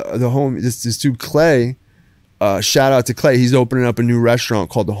home this dude Clay. Shout out to Clay. He's opening up a new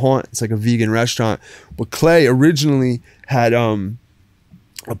restaurant called The Haunt. It's like a vegan restaurant. But Clay originally had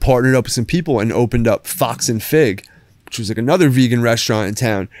partnered up with some people and opened up Fox and Fig, which was like another vegan restaurant in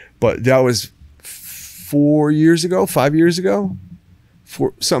town. But that was 5 years ago, something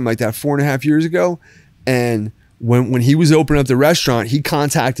like that, 4.5 years ago. And when he was opening up the restaurant, he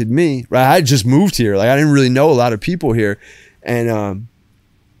contacted me, right? I had just moved here. Like I didn't really know a lot of people here. And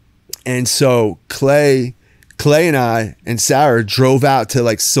so Clay and I and Sarah drove out to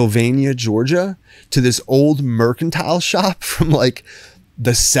like Sylvania, Georgia, to this old mercantile shop from like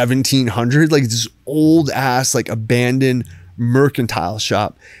the 1700s, like this old ass, like abandoned mercantile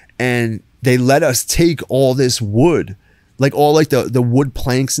shop. And they let us take all this wood, like all like the wood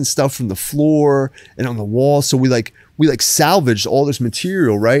planks and stuff from the floor and on the wall. So we salvaged all this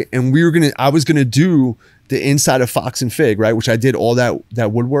material, right? And I was gonna do the inside of Fox and Fig, right? Which I did all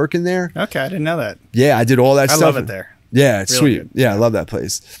that woodwork in there. Okay, I didn't know that. Yeah, I did all that stuff. I love it there. Yeah, it's really sweet. Good. Yeah, I love that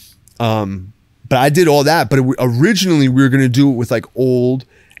place. But I did all that. But originally we were gonna do it with like old,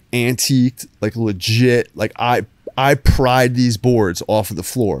 antiqued, like legit. Like I pried these boards off of the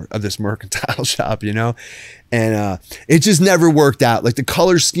floor of this mercantile shop, you know, and it just never worked out. Like the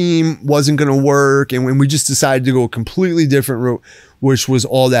color scheme wasn't gonna work, and when we just decided to go a completely different route, which was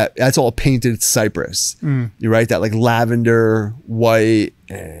that's all painted cypress. You're right, that like lavender, white,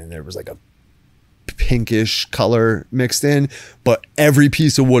 and there was like a pinkish color mixed in, but every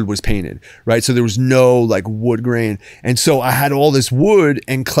piece of wood was painted, right? So there was no like wood grain. And so I had all this wood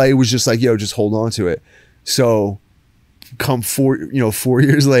and Clay was just like, yo, just hold on to it. So come 4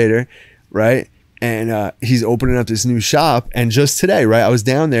 years later, right? And he's opening up this new shop. And just today, right, I was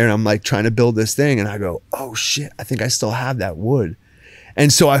down there and I'm like trying to build this thing and I go, oh shit, I think I still have that wood.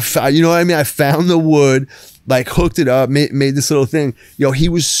 And so I found, you know what I mean? I found the wood, like hooked it up, made this little thing. Yo, he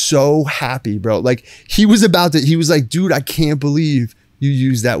was so happy, bro. Like he was like, dude, I can't believe you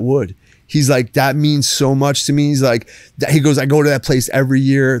used that wood. He's like, that means so much to me. He's like, he goes, I go to that place every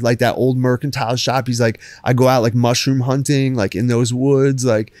year, like that old mercantile shop. He's like, I go out like mushroom hunting, like in those woods.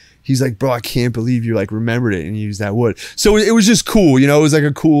 Like, he's like, bro, I can't believe you like remembered it and you used that wood. So it was just cool. You know, it was like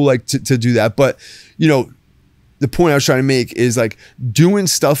a cool, like to do that. But, you know, the point I was trying to make is like doing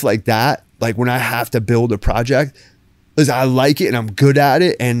stuff like that. Like when I have to build a project, is I like it and I'm good at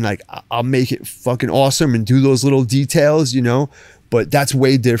it. And like, I'll make it fucking awesome and do those little details, you know, but that's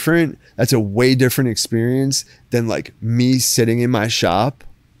way different. That's a way different experience than like me sitting in my shop,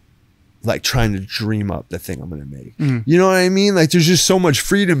 like trying to dream up the thing I'm going to make. You know what I mean? Like there's just so much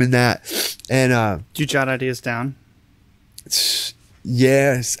freedom in that. And, do you jot ideas down?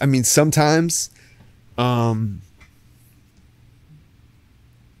 Yes. I mean, sometimes,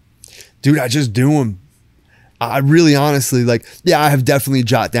 dude, I just do them. I really honestly, like, yeah, I have definitely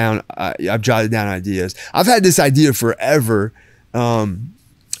I've jotted down ideas. I've had this idea forever.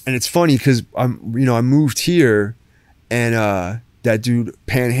 And it's funny because I moved here and, that dude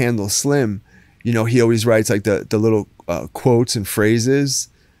Panhandle Slim, you know, he always writes like the little, quotes and phrases,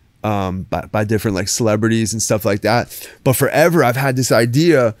 by different like celebrities and stuff like that. But forever I've had this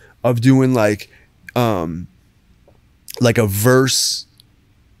idea of doing like a verse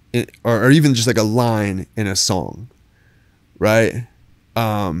or even just like a line in a song, right?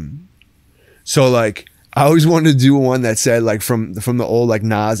 So like I always wanted to do one that said like from the old like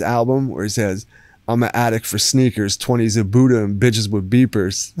Nas album where it says, I'm an addict for sneakers, 20s of Buddha and bitches with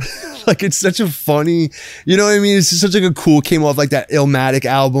beepers. Like it's such a funny, you know what I mean? It's just such like a cool, came off like that Illmatic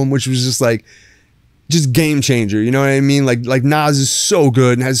album, which was just like, just game changer. You know what I mean? Like Nas is so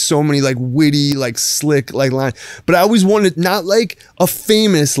good and has so many like witty, like slick, like lines. But I always wanted not like a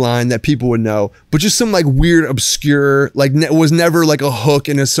famous line that people would know, but just some like weird, obscure, like was never like a hook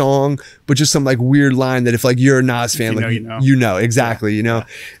in a song, but just some like weird line that if like you're a Nas fan, like you know exactly, you know,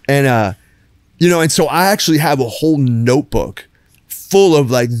 and you know, and so I actually have a whole notebook full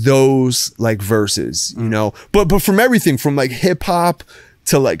of like those like verses, you know, but from everything from like hip hop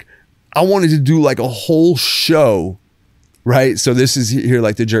to like, I wanted to do like a whole show, right? So this is here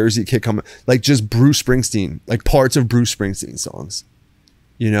like the Jersey Kid coming, like just Bruce Springsteen, like parts of Bruce Springsteen songs,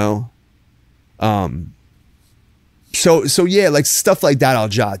 you know? So yeah, like stuff like that I'll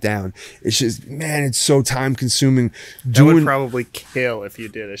jot down. It's just, man, it's so time consuming. That would probably kill if you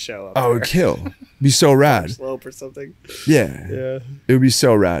did a show up it would kill. Be so rad. Slope or something. Yeah. It would be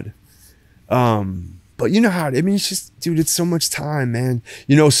so rad. But you know how, I mean, it's just, dude, it's so much time, man.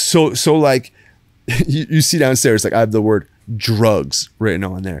 You know, so like, you see downstairs, like I have the word drugs written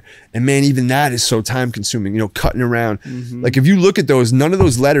on there. And man, even that is so time consuming, you know, cutting around. Like if you look at those, none of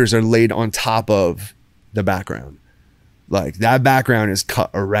those letters are laid on top of the background. Like that background is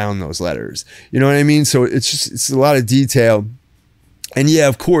cut around those letters. You know what I mean? So it's just, it's a lot of detail. And yeah,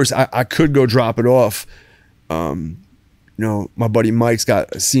 of course, I could go drop it off. You know, my buddy Mike's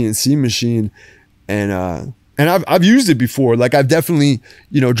got a CNC machine. And I've used it before. Like I've definitely,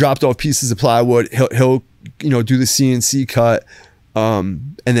 you know, dropped off pieces of plywood. He'll you know, do the CNC cut,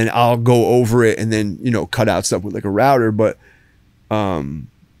 and then I'll go over it and then, you know, cut out stuff with like a router. But I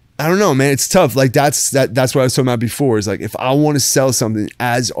don't know, man. It's tough. Like that's what I was talking about before. Is like if I want to sell something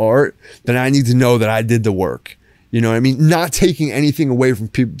as art, then I need to know that I did the work. You know what I mean? Not taking anything away from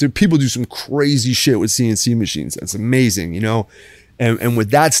people. People do some crazy shit with CNC machines. That's amazing, you know. And with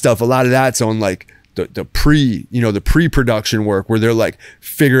that stuff, a lot of that's on like the pre-production work where they're like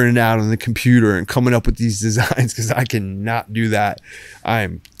figuring it out on the computer and coming up with these designs, because I cannot do that. I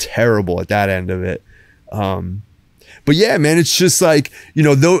am terrible at that end of it. But yeah, man, it's just like, you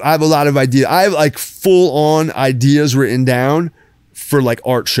know, though I have a lot of ideas. I have like full on ideas written down for like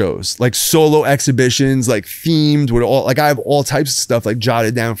art shows, like solo exhibitions, like themed with all, like I have all types of stuff like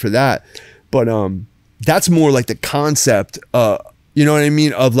jotted down for that. But that's more like the concept, you know what I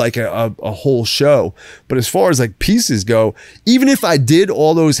mean, of like a whole show. But as far as like pieces go, even if I did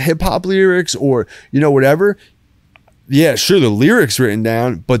all those hip hop lyrics or, you know, whatever, yeah, sure, the lyrics written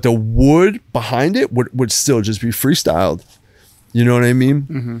down, but the wood behind it would still just be freestyled. You know what I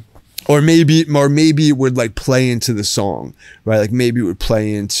mean? Or maybe it would like play into the song, right? Like maybe it would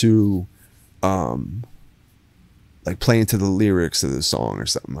play into the lyrics of the song or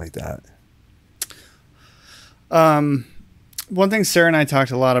something like that. One thing Sarah and I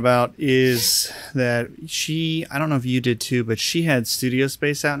talked a lot about is that I don't know if you did too, but she had studio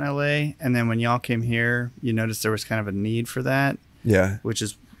space out in LA. And then when y'all came here, you noticed there was kind of a need for that. Yeah. Which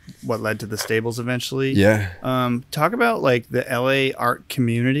is what led to the stables eventually. Yeah. Talk about like the LA art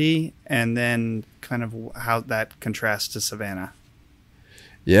community and then kind of how that contrasts to Savannah.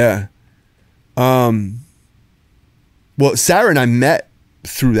 Yeah. Well, Sarah and I met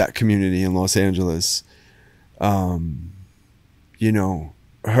through that community in Los Angeles. You know,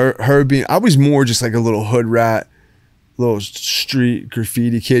 her being, I was more just like a little hood rat, little street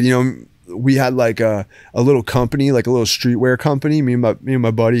graffiti kid. You know, we had like a little company, like a little streetwear company. Me and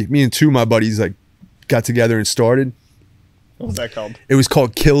my buddy, me and two of my buddies like got together and started. What was that called? It was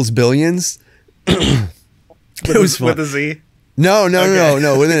called Kills Billions. It was fun. With a Z? No.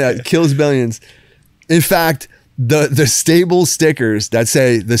 Within that, Kills Billions. In fact, the stable stickers that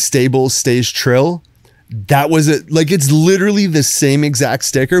say the stable stays trill, that was it. Like it's literally the same exact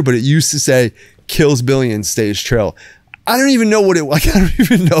sticker, but it used to say Kills Billions stays trill. I don't even know what it was. I don't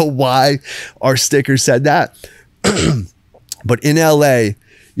even know why our sticker said that. But in LA,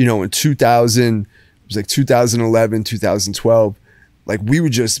 you know, in 2000, it was like 2011, 2012, like we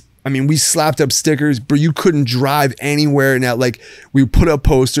would just, I mean, we slapped up stickers, but you couldn't drive anywhere. Now, like we put up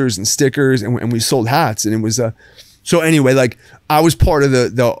posters and stickers and we sold hats, and it was so anyway, like I was part of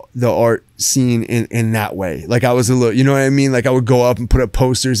the art scene in that way. Like I was a little, you know what I mean? Like I would go up and put up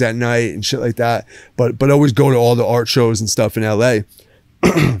posters at night and shit like that. But always go to all the art shows and stuff in LA.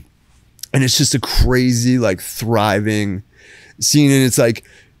 And it's just a crazy, like, thriving scene. And it's like,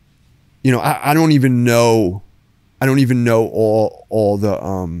 you know, I don't even know all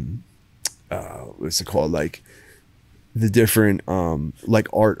the what's it called, like the different like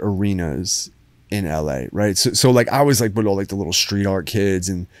art arenas in LA, right? So like I was like with all like the little street art kids,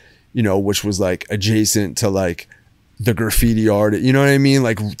 and you know, which was like adjacent to like the graffiti art, you know what I mean?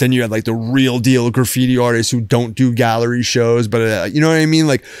 Like then you had like the real deal graffiti artists who don't do gallery shows, but you know what I mean?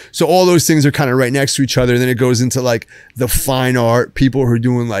 Like, so all those things are kind of right next to each other. And then it goes into like the fine art people who are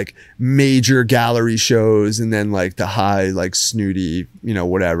doing like major gallery shows, and then like the high, like snooty, you know,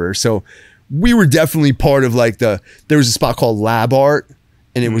 whatever. So we were definitely part of like there was a spot called Lab Art,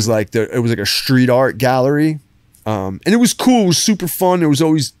 and it was like it was like a street art gallery. And it was cool. It was super fun. There was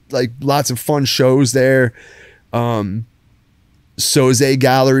always like lots of fun shows there. Soze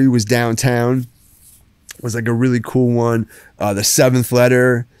Gallery was downtown. It was like a really cool one. The Seventh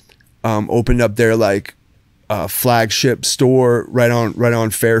Letter opened up their like flagship store right on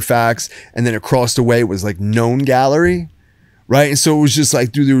Fairfax, and then across the way was like Known Gallery, right? And so it was just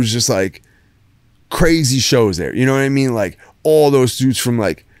like, dude, there was just like crazy shows there. You know what I mean? Like all those dudes from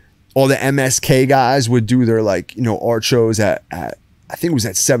like all the MSK guys would do their like, you know, art shows at I think it was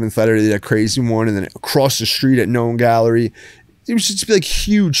at Seventh Letter. They did a crazy one, and then across the street at Known Gallery, it was just like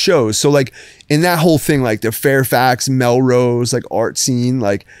huge shows. So like in that whole thing, like the Fairfax, Melrose, like art scene,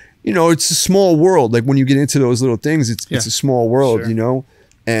 like, you know, it's a small world. Like when you get into those little things, it's a small world, you know.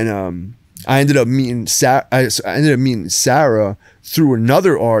 And I ended up meeting Sarah through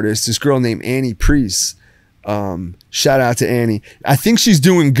another artist, this girl named Annie Priest. Shout out to Annie. I think she's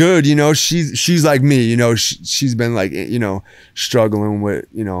doing good, you know. She's like me, you know. She's been like, you know, struggling with,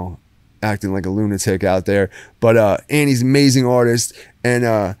 you know, acting like a lunatic out there. But Annie's an amazing artist,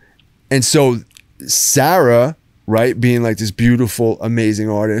 and so Sarah, right, being like this beautiful, amazing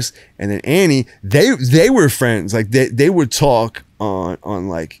artist, and then Annie, they were friends. Like they would talk on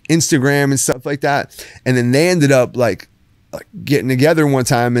like Instagram and stuff like that, and then they ended up like getting together one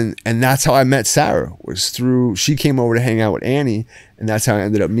time, and that's how I met Sarah, was through, she came over to hang out with Annie, and that's how I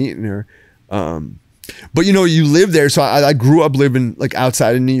ended up meeting her. But you know, you live there, so I grew up living like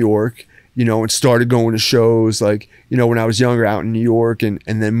outside of New York, you know, and started going to shows like, you know, when I was younger out in New York, and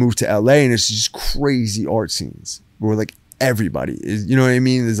then moved to LA, and it's just crazy art scenes where like everybody is, you know what I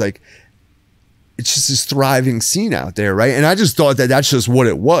mean? There's like, it's just this thriving scene out there, right? And I just thought that that's just what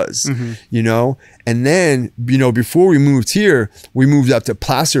it was, you know? And then, you know, before we moved here, we moved up to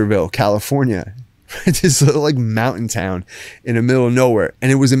Placerville, California, this little like mountain town in the middle of nowhere.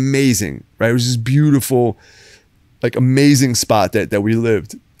 And it was amazing, right? It was this beautiful, like amazing spot that we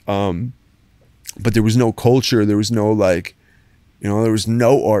lived. But there was no culture. There was no like, you know, there was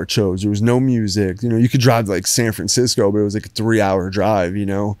no art shows. There was no music. You know, you could drive to like San Francisco, but it was like a 3-hour drive, you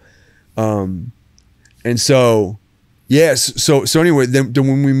know? And so, yes. So anyway, then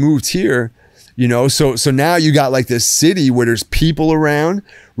when we moved here, you know, so now you got like this city where there's people around,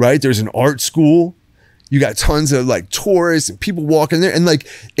 right? There's an art school. You got tons of like tourists and people walking there, and like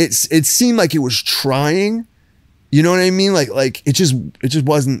it seemed like it was trying, you know what I mean? Like it just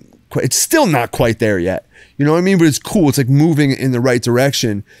wasn't quite. It's still not quite there yet, you know what I mean? But it's cool. It's like moving in the right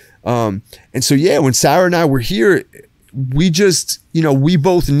direction. And so yeah, when Sarah and I were here, we just, you know, we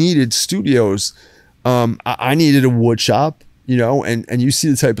both needed studios. I needed a wood shop, you know, and you see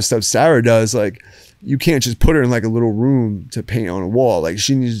the type of stuff Sarah does. Like, you can't just put her in like a little room to paint on a wall. Like,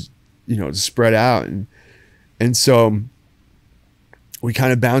 she needs, you know, to spread out. And so we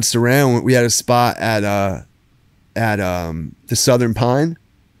kind of bounced around. We had a spot at the Southern Pine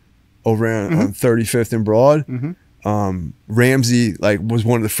over on 35th and Broad. Ramsey like was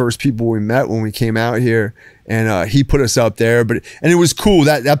one of the first people we met when we came out here, and he put us up there. And it was cool.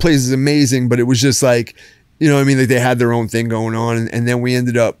 That place is amazing, but it was just like, you know what I mean? Like they had their own thing going on, and then we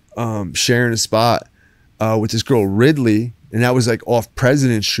ended up sharing a spot with this girl Ridley, and that was like off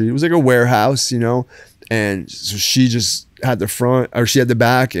President Street. It was like a warehouse, you know, and so she just had the front, or she had the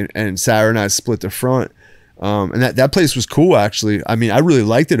back, and Sarah and I split the front. And that place was cool, actually. I mean, I really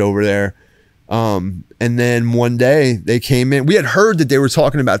liked it over there. And then one day they came in. We had heard that they were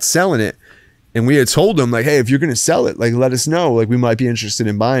talking about selling it, and we had told them like, hey, if you're going to sell it, like, let us know. Like, we might be interested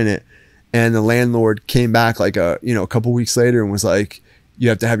in buying it. And the landlord came back like a couple weeks later and was like, you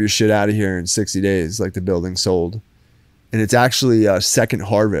have to have your shit out of here in 60 days. Like, the building sold. And it's actually Second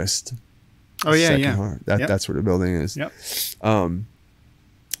Harvest. Oh yeah. That's where the building is. Yep.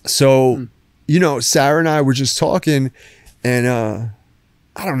 So, you know, Sarah and I were just talking, and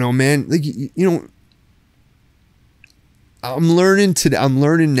I don't know, man. Like, you know, I'm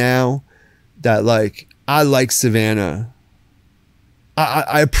learning now that like I like Savannah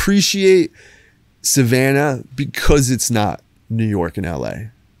I appreciate Savannah because it's not New York and LA.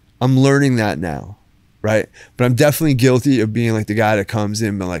 I'm learning that now, right? But I'm definitely guilty of being like the guy that comes in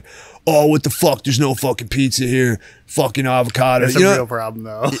and like, oh, what the fuck? There's no fucking pizza here. Fucking avocado. It's a real problem,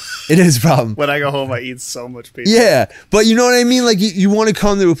 though. It is a problem. When I go home, I eat so much pizza. Yeah, but you know what I mean? Like you want to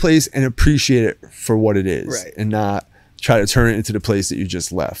come to a place and appreciate it for what it is, right? And not try to turn it into the place that you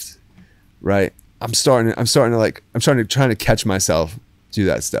just left, right? I'm trying to catch myself do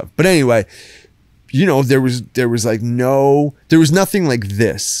that stuff. But anyway, you know, there was nothing like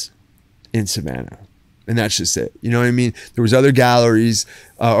this in Savannah. And that's just it. You know what I mean? There was other galleries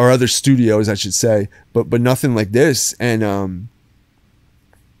or other studios, I should say, but nothing like this. And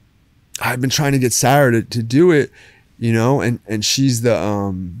I've been trying to get Sarah to do it, you know, and she's like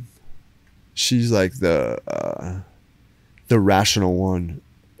the rational one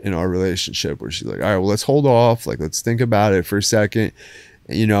in our relationship, where she's like, all right, well, let's hold off. Like, let's think about it for a second,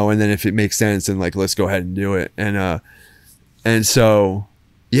 you know, and then if it makes sense, then like, let's go ahead and do it. And so,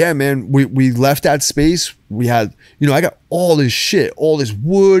 yeah, man, we left that space. We had, you know, I got all this shit, all this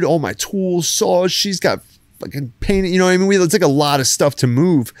wood, all my tools, saws. She's got fucking painting, you know what I mean? It's like a lot of stuff to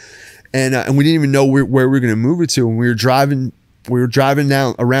move. And we didn't even know where we were going to move it to. And we were driving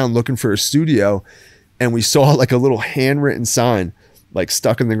down around looking for a studio, and we saw like a little handwritten sign like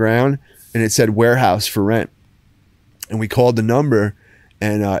stuck in the ground, and it said warehouse for rent. And we called the number,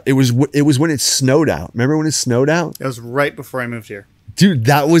 and it was when it snowed out. Remember when it snowed out? It was right before I moved here. Dude,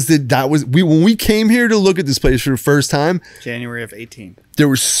 when we came here to look at this place for the first time, January of 18. There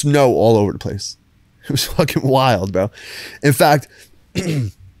was snow all over the place. It was fucking wild, bro. In fact,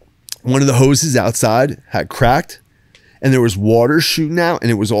 one of the hoses outside had cracked, and there was water shooting out, and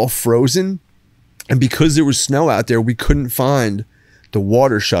it was all frozen. And because there was snow out there, we couldn't find the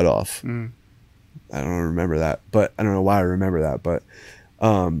water shut off. I don't remember that, but I don't know why I remember that. But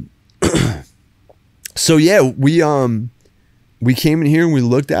so yeah, we came in here and we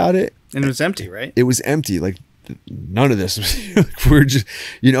looked at it, and it was empty, right? It was empty. Like none of this was. We're just,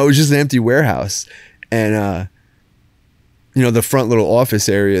 you know, it was just an empty warehouse, and you know, the front little office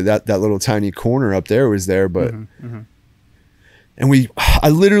area, that little tiny corner up there was there, but. And I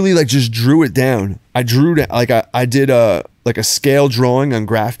literally like just drew it down. I drew it like I did a scale drawing on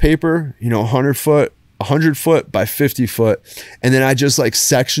graph paper, you know, 100 foot by 50 foot. And then I just like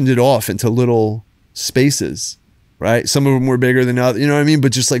sectioned it off into little spaces, right? Some of them were bigger than others, you know what I mean?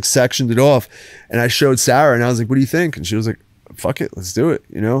 But just like sectioned it off. And I showed Sarah, and I was like, what do you think? And she was like, fuck it, let's do it,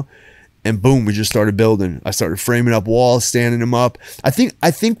 you know? And boom, we just started building. I started framing up walls, standing them up. I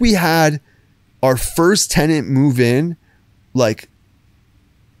think we had our first tenant move in like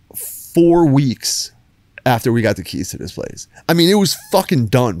 4 weeks after we got the keys to this place. I mean, it was fucking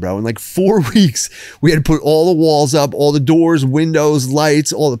done, bro. In like 4 weeks, we had to put all the walls up, all the doors, windows,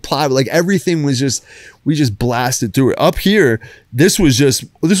 lights, all the plywood, like everything was just, we just blasted through it. Up here, this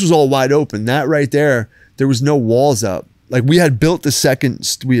was all wide open. That right there was no walls up. Like we had built the second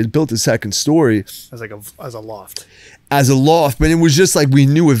story as a loft. As a loft, but it was just like we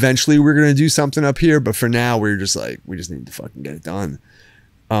knew eventually we were gonna do something up here, but for now we were just like, we just need to fucking get it done.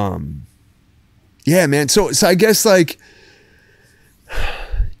 Yeah, man. So I guess like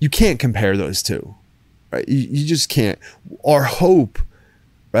you can't compare those two, right? You just can't. Our hope,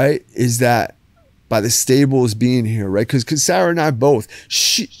 right, is that by the stables being here, right? Because Sarah and I both,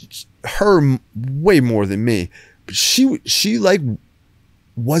 her way more than me, but she like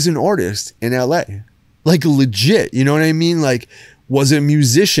was an artist in LA, like legit. You know what I mean? Like was a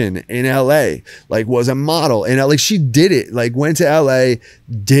musician in LA, like was a model, and like she did it, like went to LA,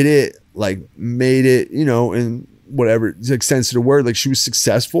 did it, like made it, you know, and whatever extends to the word, like she was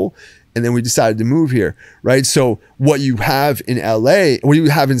successful, and then we decided to move here, right? So what you have in LA, what you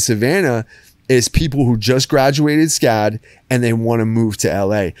have in Savannah is people who just graduated SCAD and they want to move to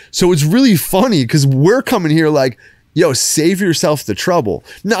LA. So it's really funny because we're coming here like, yo, save yourself the trouble.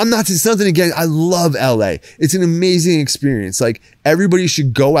 No, I'm not saying something again. I love LA. It's an amazing experience. Like everybody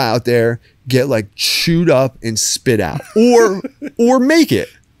should go out there, get like chewed up and spit out, or make it,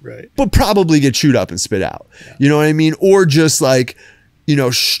 right? But probably get chewed up and spit out. Yeah. You know what I mean? Or just like, you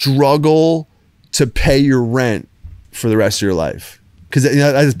know, struggle to pay your rent for the rest of your life. Because you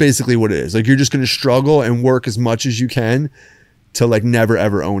know, that's basically what it is. Like you're just going to struggle and work as much as you can to like never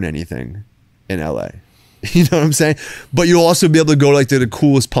ever own anything in LA. You know what I'm saying? But you'll also be able to go like to the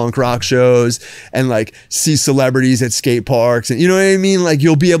coolest punk rock shows and like see celebrities at skate parks, and you know what I mean? Like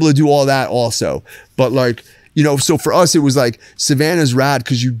you'll be able to do all that also. But like, you know, so for us it was like Savannah's rad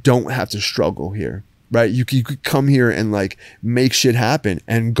because you don't have to struggle here. right? You could come here and like make shit happen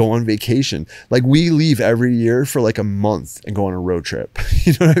and go on vacation. Like we leave every year for like a month and go on a road trip.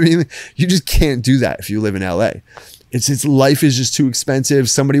 You know what I mean? You just can't do that if you live in LA. It's life is just too expensive.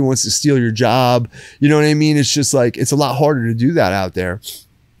 Somebody wants to steal your job. You know what I mean? It's just like, it's a lot harder to do that out there.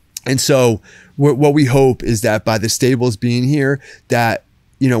 And so what we hope is that by the stables being here, that,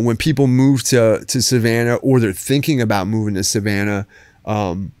 you know, when people move to Savannah, or they're thinking about moving to Savannah,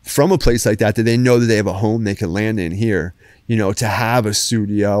 from a place like that, that they know that they have a home they can land in here, you know, to have a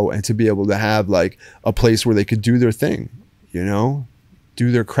studio and to be able to have like a place where they could do their thing, you know,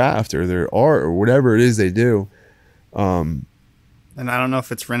 do their craft or their art or whatever it is they do. And I don't know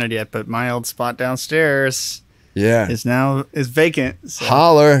if it's rented yet, but my old spot downstairs is vacant. So.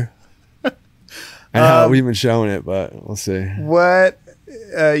 Holler. And we've been showing it, but we'll see. What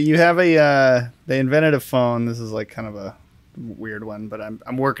you have they invented a phone. This is like kind of a weird one, but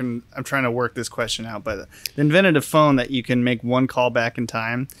I'm trying to work this question out. But they invented a phone that you can make one call back in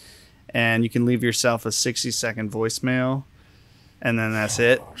time, and you can leave yourself a 60-second voicemail, and then that's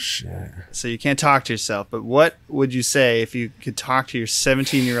it. Oh shit. So you can't talk to yourself. But what would you say if you could talk to your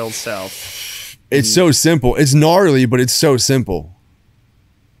 17-year-old self? It's so simple. It's gnarly, but it's so simple.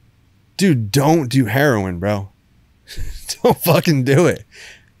 Dude, don't do heroin, bro. Don't fucking do it.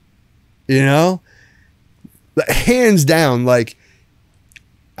 You know? Hands down, like,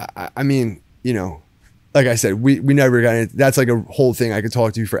 I mean, you know, like I said, we never got into, that's like a whole thing. I could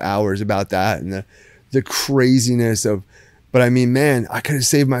talk to you for hours about that and the craziness of, but I mean, man, I could have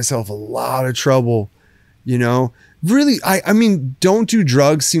saved myself a lot of trouble, you know? Really, I mean, don't do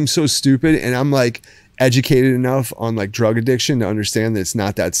drugs seems so stupid, and I'm like educated enough on like drug addiction to understand that it's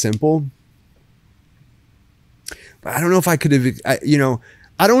not that simple. But I don't know if I could have, you know,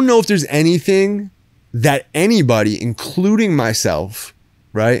 I don't know if there's anything that anybody, including myself,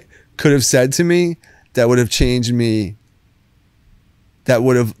 right, could have said to me that would have changed me, that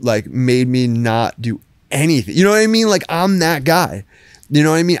would have like made me not do anything. You know what I mean? Like, I'm that guy. You know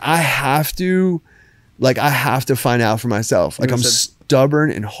what I mean? I have to find out for myself. Like, I'm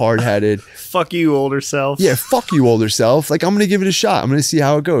stubborn and hard-headed. Fuck you, older self. Yeah, fuck you, older self. Like, I'm going to give it a shot. I'm going to see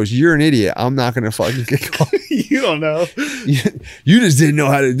how it goes. You're an idiot. I'm not going to fucking get caught. You don't know. You just didn't know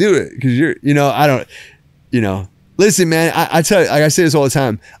how to do it because you're, you know, I don't, you know. Listen, man, I tell you, like I say this all the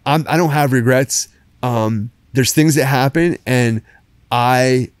time, I don't have regrets. There's things that happen, and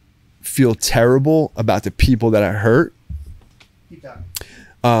I feel terrible about the people that I hurt. Keep talking.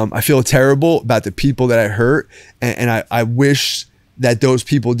 I feel terrible about the people that I hurt, and I wish that those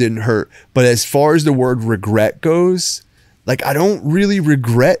people didn't hurt. But as far as the word regret goes, like, I don't really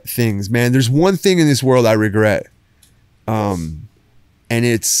regret things, man. There's one thing in this world I regret. And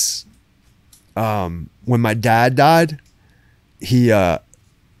it's when my dad died, he had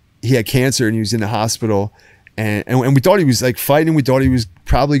cancer and he was in the hospital, and we thought he was like fighting. We thought he was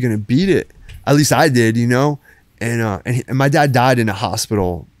probably going to beat it. At least I did, you know? And my dad died in a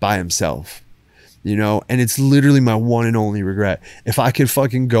hospital by himself, you know, and it's literally my one and only regret. If I could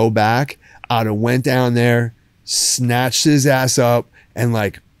fucking go back, I'd have went down there, snatched his ass up, and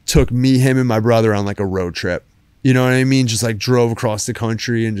like took me, him, and my brother on like a road trip. You know what I mean? Just like drove across the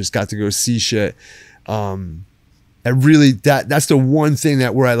country and just got to go see shit. And really, that's the one thing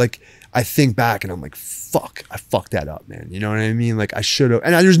that where I think back and I'm like, fuck, I fucked that up, man. You know what I mean? Like, I should have,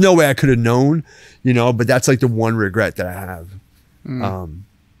 and there's no way I could have known, you know, but that's like the one regret that I have.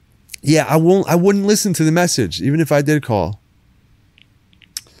 Yeah, I wouldn't listen to the message, even if I did call.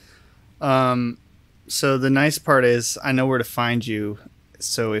 So the nice part is I know where to find you.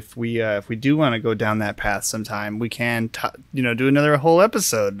 So if we do want to go down that path sometime, we can, do another whole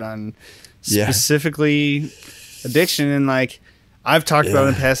episode on specifically addiction. And like I've talked about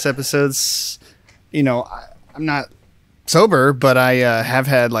in past episodes, you know, I'm not sober, but I have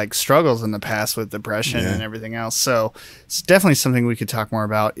had like struggles in the past with depression and everything else. So it's definitely something we could talk more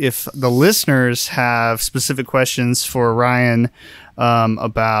about. If the listeners have specific questions for Ryan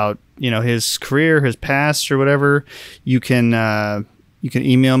about, you know, his career, his past or whatever, you can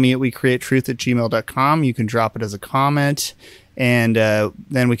email me at wecreatetruth@gmail.com. You can drop it as a comment, and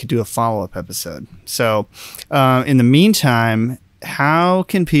then we could do a follow-up episode. So in the meantime, how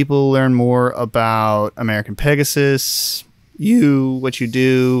can people learn more about American Pegasus, what you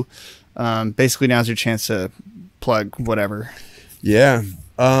do? Basically, now's your chance to plug whatever. Yeah.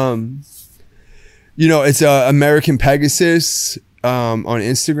 You know, it's American Pegasus on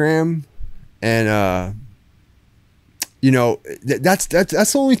Instagram, and you know, that's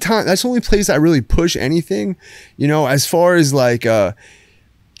the only time, that's the only place I really push anything, you know, as far as like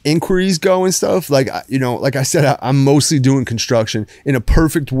inquiries go and stuff, like, you know, like I said, I'm mostly doing construction. In a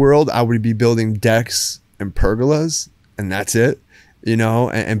perfect world, I would be building decks and pergolas, and that's it, you know,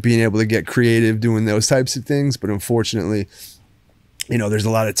 and being able to get creative doing those types of things. But unfortunately, you know, there's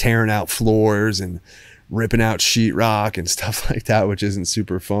a lot of tearing out floors and ripping out sheetrock and stuff like that, which isn't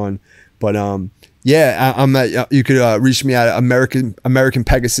super fun. But yeah, I'm at, you could reach me at American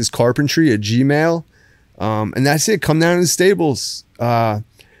Pegasus Carpentry at Gmail. And that's it. Come down to the stables.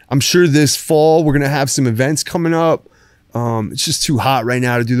 I'm sure this fall we're gonna have some events coming up. It's just too hot right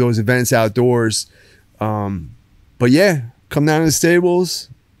now to do those events outdoors. But yeah, come down to the stables.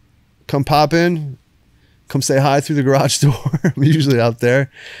 Come pop in. Come say hi through the garage door. I'm usually out there.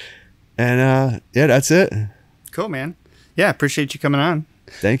 And yeah, that's it. Cool, man. Yeah, appreciate you coming on.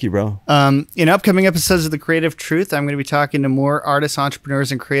 Thank you, bro. In upcoming episodes of The Creative Truth, I'm going to be talking to more artists, entrepreneurs,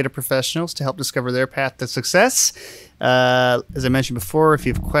 and creative professionals to help discover their path to success. As I mentioned before, if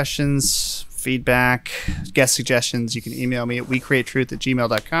you have questions, feedback, guest suggestions, you can email me at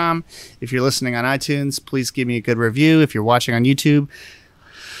wecreatetruth@gmail.com. If you're listening on iTunes, please give me a good review. If you're watching on YouTube,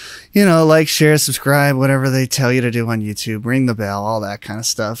 you know, like, share, subscribe, whatever they tell you to do on YouTube, ring the bell, all that kind of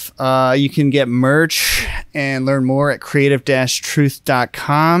stuff. You can get merch and learn more at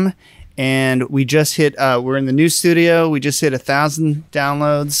creative-truth.com. And we just hit, we're in the new studio. We just hit 1,000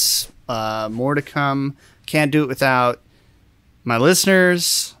 downloads, more to come. Can't do it without my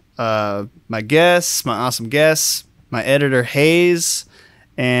listeners, my guests, my awesome guests, my editor, Hayes,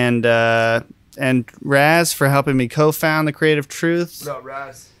 and Raz for helping me co-found The Creative Truth. What up,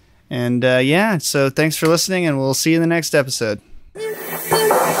 Raz? And yeah, so thanks for listening, and we'll see you in the next episode.